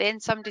 But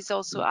then somebody's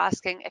also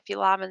asking, if you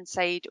lamb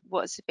inside,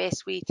 what is the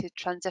best way to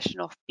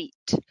transition off beet?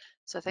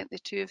 So I think the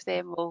two of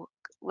them will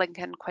link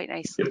in quite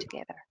nicely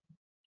together.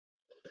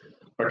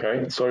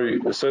 Okay, so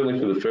certainly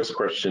for the first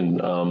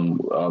question,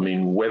 I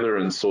mean, weather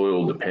and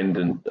soil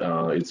dependent,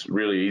 it's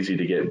really easy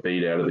to get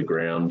beet out of the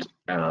ground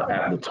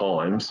at the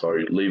time. So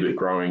leave it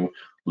growing,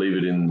 leave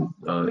it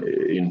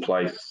in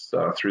place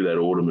through that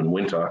autumn and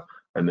winter,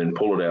 and then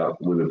pull it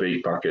out with a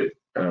beet bucket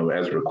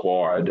as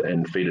required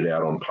and feed it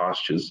out on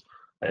pastures.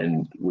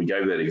 And we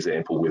gave that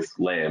example with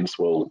lambs.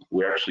 Well,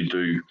 we actually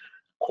do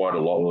quite a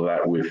lot of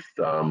that with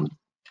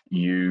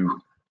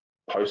ewe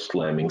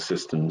post-lambing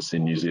systems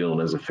in New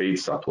Zealand as a feed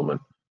supplement.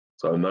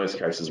 So in those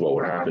cases, what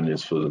would happen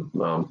is for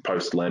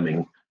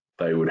post-lambing,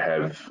 they would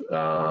have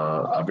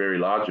a very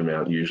large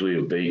amount, usually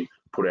of beet,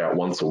 put out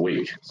once a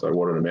week. So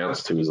what it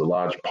amounts to is a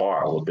large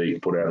pile of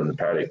beet put out in the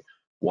paddock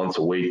once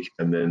a week,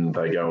 and then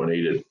they go and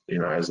eat it,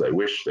 as they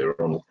wish. They're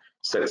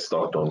set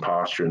stocked on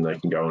pasture, and they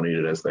can go and eat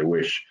it as they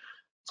wish.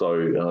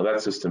 So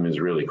that system is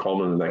really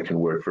common, and that can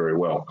work very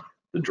well.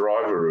 The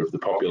driver of the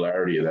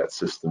popularity of that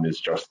system is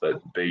just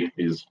that beet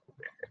is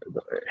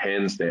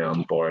hands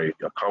down by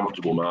a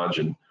comfortable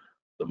margin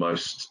the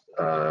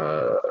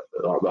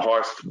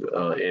highest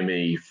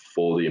ME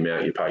for the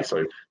amount you pay.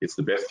 So it's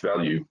the best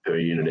value per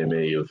unit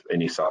ME of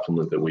any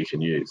supplement that we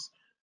can use,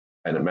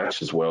 and it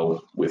matches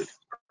well with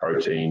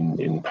protein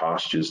in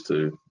pastures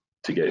to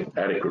get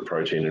adequate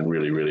protein and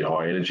really, really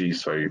high energy.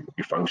 So you're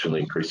functionally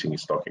increasing your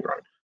stocking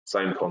rate.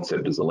 Same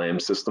concept as the lamb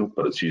system,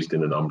 but it's used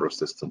in a number of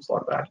systems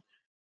like that.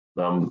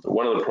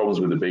 One of the problems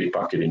with the beet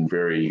bucket in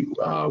very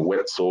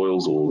wet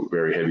soils or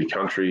very heavy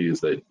country is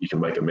that you can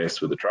make a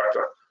mess with the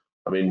tractor.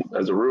 I mean,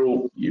 as a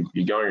rule,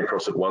 you're going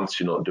across it once,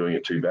 you're not doing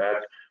it too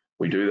bad.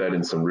 We do that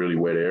in some really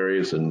wet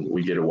areas and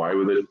we get away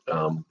with it.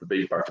 The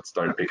beet buckets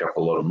don't pick up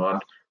a lot of mud,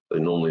 so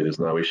normally there's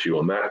no issue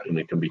on that, and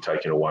it can be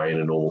taken away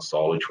in a normal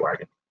silage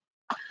wagon.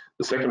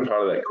 The second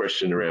part of that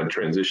question around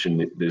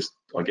transition,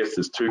 I guess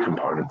there's two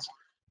components.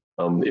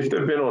 If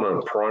they've been on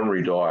a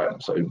primary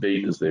diet, so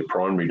beet is their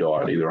primary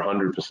diet, either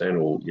 100%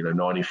 or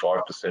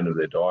 95% of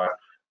their diet,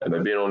 and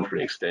they've been on for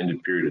an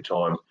extended period of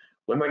time,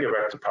 when they go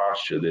back to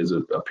pasture, there's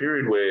a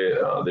period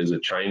where there's a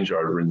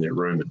changeover in their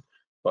rumen,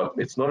 but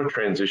it's not a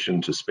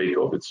transition to speak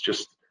of. It's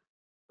just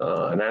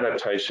an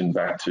adaptation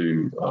back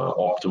to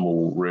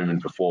optimal rumen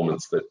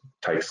performance that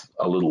takes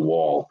a little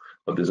while,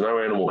 but there's no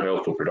animal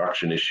health or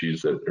production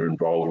issues that are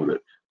involved with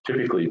it.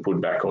 Typically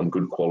put back on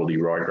good quality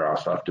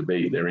ryegrass after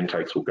beet, their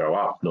intakes will go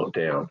up, not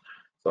down.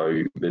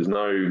 So there's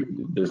no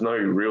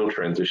real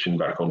transition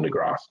back onto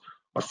grass.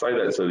 I say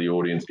that so the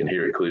audience can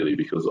hear it clearly,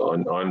 because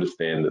I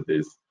understand that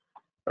there's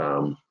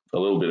a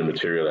little bit of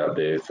material out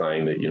there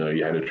saying that you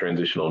had a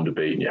transition onto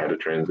beet and you had a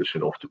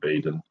transition off to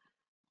beet, and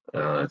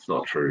it's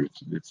not true.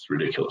 It's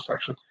ridiculous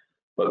actually.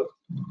 But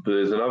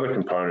there's another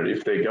component.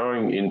 If they're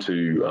going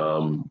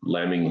into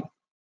lambing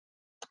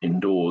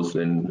indoors,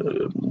 then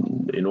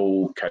in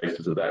all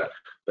cases of that,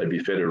 they'd be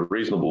fed a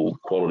reasonable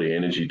quality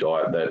energy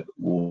diet that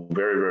will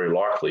very, very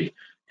likely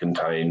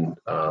contain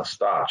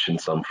starch in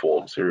some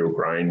form, cereal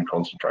grain,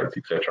 concentrates,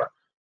 etc.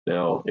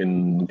 Now,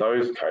 in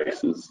those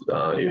cases,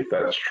 if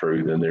that's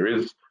true, then there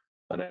is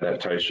an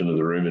adaptation of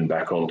the rumen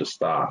back onto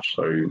starch.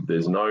 So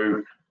there's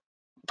no,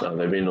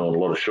 they've been on a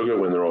lot of sugar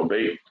when they're on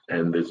beet,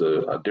 and there's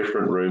a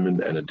different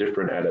rumen and a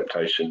different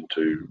adaptation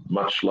to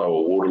much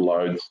lower water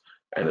loads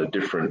and a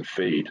different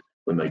feed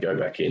when they go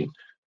back in.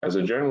 As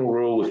a general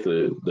rule, with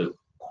the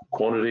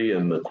quantity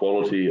and the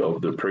quality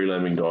of the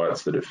pre-lambing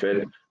diets that are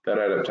fed, that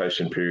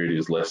adaptation period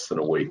is less than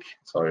a week.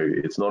 So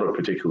it's not a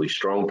particularly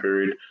strong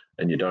period,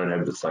 and you don't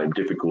have the same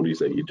difficulties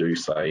that you do,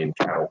 say, in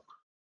cattle,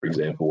 for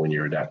example, when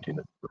you're adapting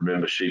it.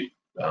 Remember, sheep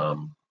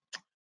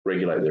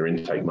regulate their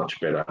intake much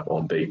better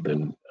on beet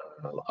than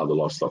other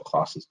livestock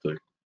classes do.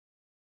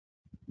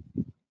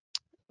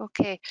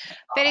 Okay,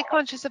 very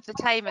conscious of the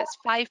time. It's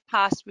 5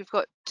 past. We've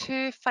got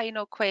 2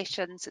 final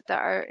questions that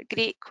are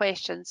great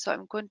questions, so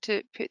I'm going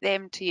to put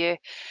them to you.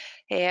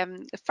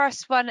 The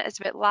first one is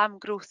about lamb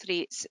growth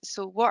rates.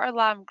 So what are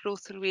lamb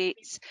growth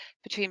rates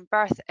between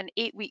birth and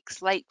 8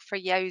 weeks like for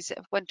ewes that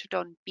have wintered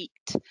on beet?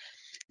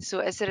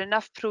 So is there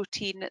enough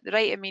protein, the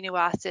right amino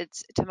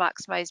acids to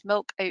maximise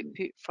milk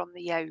output from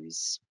the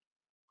ewes?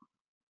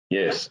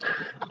 Yes,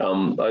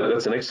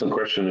 that's an excellent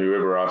question,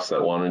 whoever asked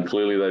that one, and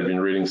clearly they've been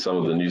reading some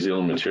of the New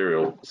Zealand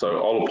material. So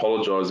I'll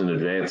apologise in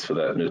advance for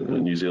that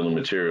New Zealand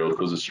material,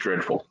 because it's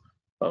dreadful.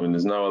 I mean,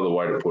 there's no other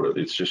way to put it.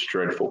 It's just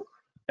dreadful.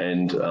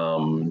 And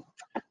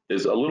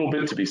there's a little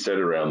bit to be said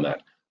around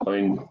that. I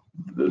mean,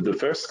 the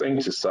first thing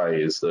to say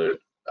is that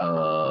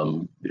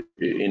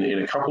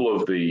in a couple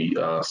of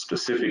the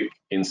specific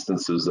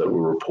instances that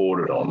were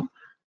reported on,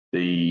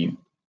 the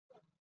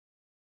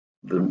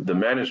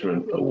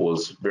management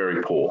was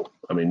very poor.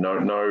 I mean,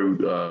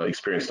 no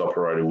experienced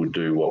operator would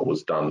do what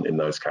was done in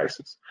those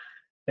cases.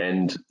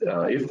 And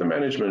if the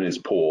management is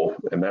poor,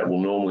 and that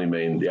will normally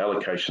mean the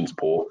allocation's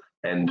poor,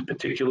 and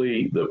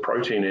particularly the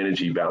protein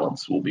energy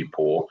balance will be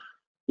poor,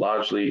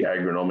 largely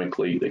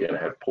agronomically, they're going to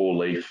have poor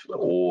leaf,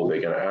 or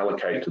they're going to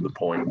allocate to the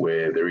point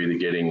where they're either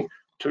getting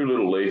too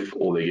little leaf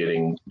or they're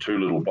getting too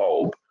little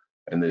bulb.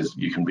 And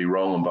you can be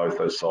wrong on both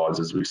those sides,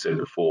 as we said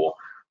before.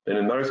 Then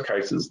in those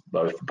cases,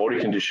 both the body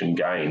condition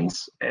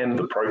gains and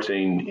the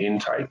protein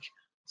intake,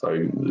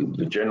 so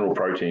the general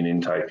protein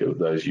intake of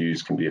those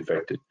ewes, can be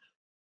affected.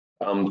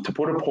 To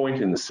put a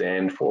point in the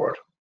sand for it,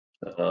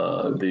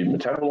 the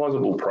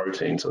metabolizable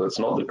protein, so that's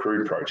not the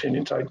crude protein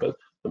intake, but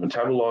the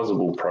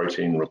metabolizable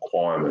protein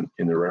requirement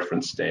in the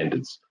reference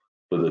standards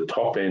for the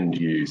top end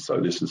ewes, so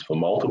this is for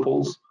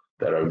multiples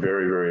that are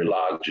very, very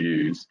large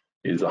ewes,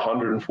 is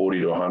 140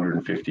 to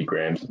 150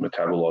 grams of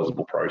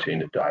metabolizable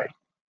protein a day.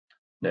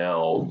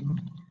 Now,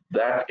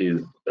 that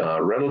is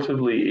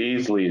relatively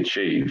easily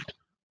achieved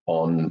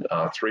on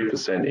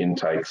 3%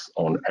 intakes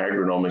on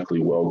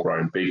agronomically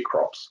well-grown beet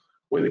crops,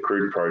 where the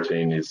crude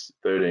protein is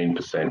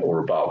 13% or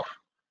above.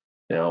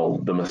 Now,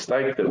 the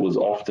mistake that was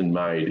often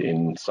made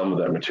in some of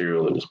that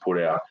material that was put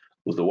out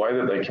was the way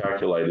that they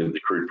calculated the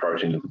crude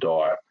protein of the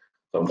diet.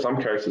 So in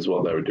some cases,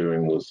 what they were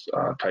doing was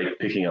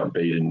picking up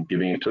beet and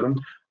giving it to them.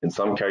 In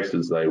some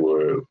cases, they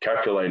were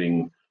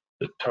calculating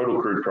the total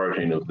crude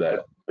protein of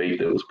that beet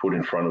that was put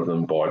in front of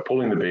them by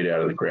pulling the beet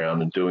out of the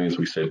ground and doing as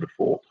we said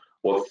before.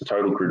 What's the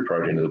total crude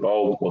protein of the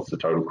bulb? What's the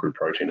total crude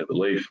protein of the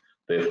leaf?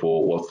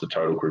 Therefore, what's the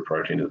total crude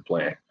protein of the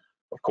plant?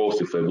 Of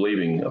course, if they're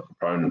leaving a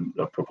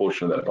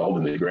proportion of that bulb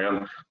in the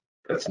ground,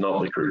 that's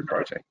not the crude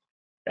protein.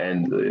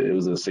 And it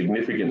was a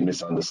significant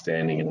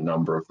misunderstanding in a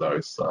number of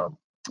those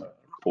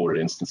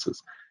reported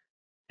instances.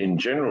 In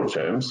general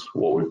terms,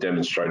 what we've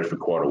demonstrated for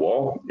quite a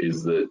while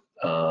is that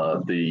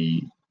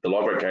the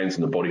live weight gains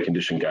and the body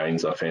condition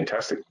gains are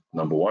fantastic,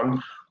 number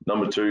one.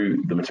 Number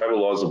two, the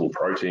metabolizable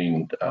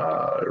protein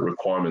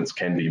requirements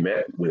can be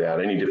met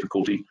without any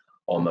difficulty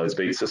on those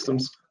beet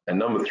systems. And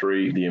number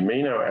three, the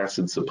amino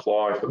acid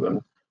supply for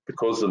them,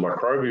 because the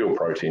microbial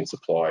protein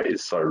supply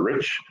is so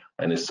rich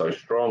and is so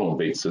strong on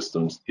beet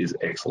systems, is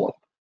excellent.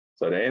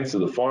 So to answer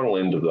the final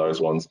end of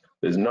those ones,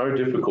 there's no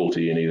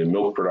difficulty in either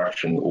milk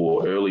production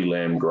or early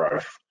lamb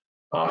growth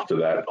after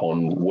that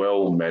on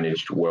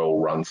well-managed,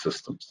 well-run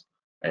systems.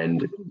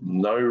 And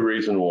no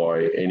reason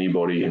why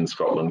anybody in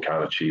Scotland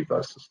can't achieve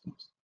those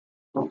systems.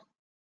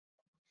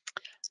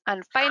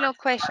 And final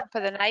question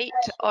for the night: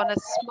 on a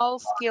small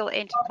scale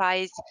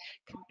enterprise,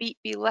 can beet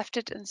be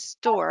lifted and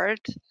stored?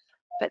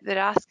 But they're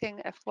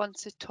asking if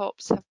once the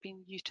tops have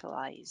been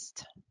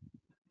utilised.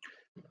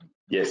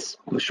 Yes,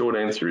 the short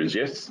answer is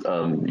yes.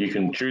 You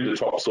can chew the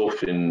tops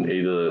off in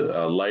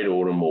either late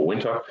autumn or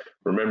winter.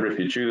 Remember, if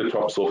you chew the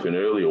tops off in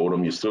early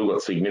autumn, you've still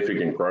got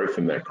significant growth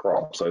in that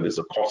crop. So there's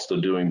a cost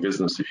of doing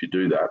business if you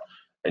do that,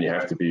 and you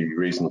have to be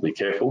reasonably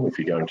careful if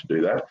you're going to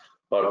do that.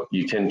 But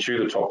you can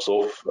chew the tops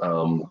off,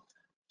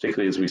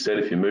 particularly as we said,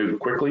 if you move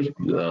quickly,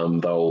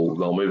 they'll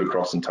move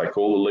across and take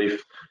all the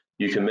leaf.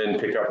 You can then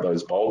pick up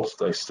those bulbs.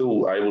 They're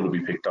still able to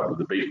be picked up with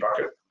the beet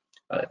bucket,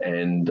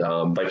 and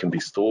they can be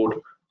stored.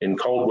 In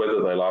cold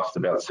weather, they last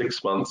about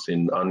 6 months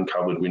in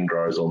uncovered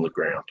windrows on the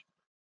ground.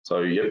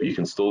 So, yep, you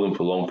can store them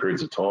for long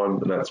periods of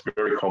time, and that's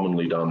very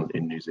commonly done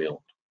in New Zealand.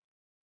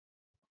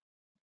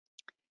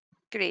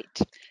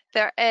 Great.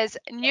 There is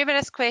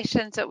numerous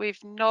questions that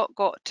we've not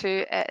got to.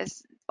 It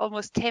is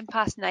almost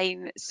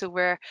 9:10, so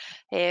we're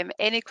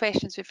any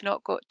questions we've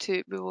not got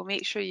to, we will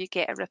make sure you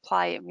get a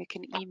reply and we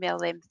can email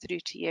them through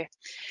to you.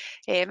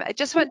 I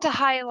just want to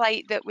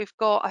highlight that we've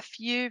got a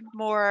few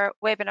more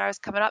webinars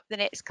coming up the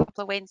next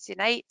couple of Wednesday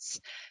nights.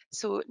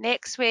 So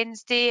next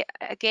Wednesday,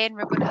 again,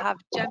 we're going to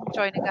have Jim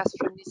joining us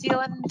from New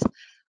Zealand,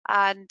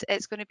 and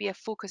it's going to be a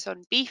focus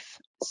on beef.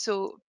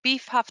 So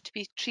beef have to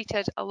be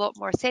treated a lot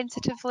more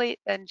sensitively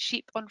than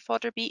sheep on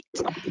fodder beet,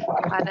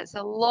 and it's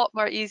a lot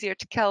more easier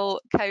to kill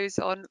cows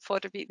on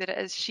fodder beet than it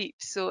is sheep.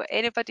 So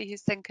anybody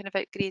who's thinking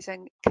about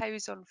grazing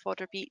cows on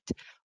fodder beet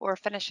or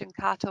finishing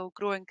cattle,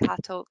 growing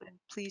cattle, then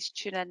please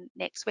tune in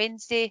next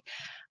Wednesday.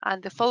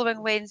 And the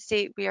following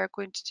Wednesday, we are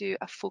going to do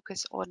a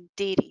focus on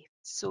dairy.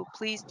 So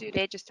please do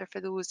register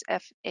for those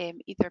if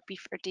either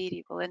beef or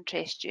dairy will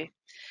interest you.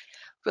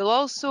 We'll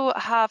also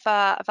have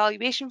a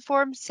evaluation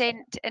form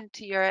sent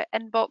into your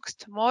inbox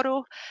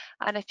tomorrow,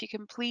 and if you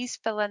can please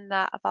fill in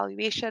that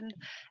evaluation,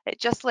 it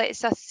just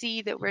lets us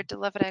see that we're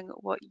delivering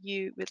what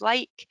you would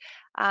like,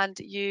 and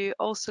you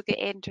also get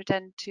entered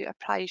into a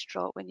prize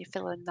draw when you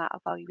fill in that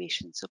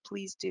evaluation, so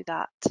please do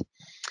that.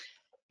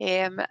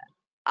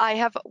 I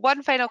have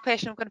one final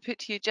question I'm going to put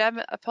to you, Jim.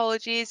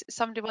 Apologies,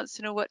 somebody wants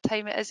to know what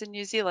time it is in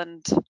New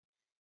Zealand.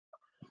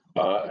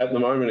 At the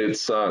moment,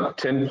 it's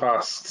 10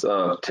 past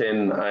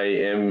 10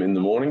 a.m. in the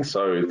morning,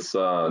 so it's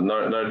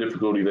no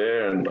difficulty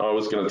there. And I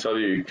was going to tell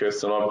you,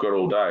 Kirsten, I've got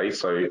all day,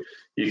 so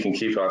you can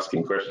keep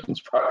asking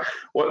questions.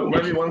 But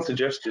maybe one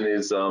suggestion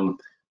is you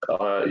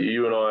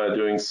and I are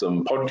doing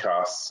some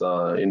podcasts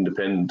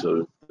independent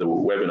of the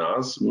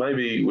webinars.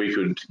 Maybe we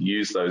could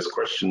use those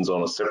questions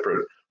on a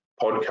separate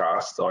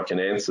podcast. I can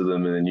answer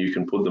them, and then you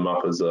can put them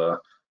up as a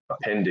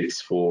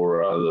appendix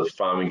for the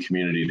farming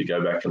community to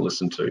go back and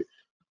listen to.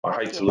 I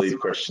hate to leave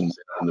questions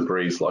in the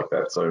breeze like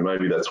that, so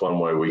maybe that's one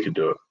way we could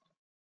do it.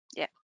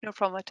 Yeah, no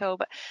problem at all.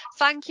 But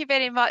thank you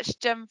very much,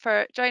 Jim,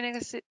 for joining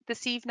us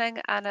this evening,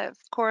 and of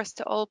course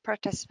to all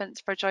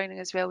participants for joining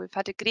as well. We've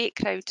had a great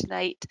crowd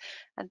tonight,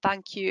 and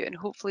thank you, and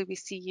hopefully we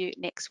see you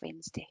next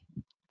Wednesday.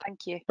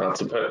 Thank you.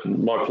 It's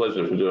my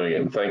pleasure for doing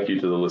it, and thank you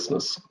to the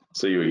listeners.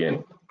 See you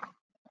again.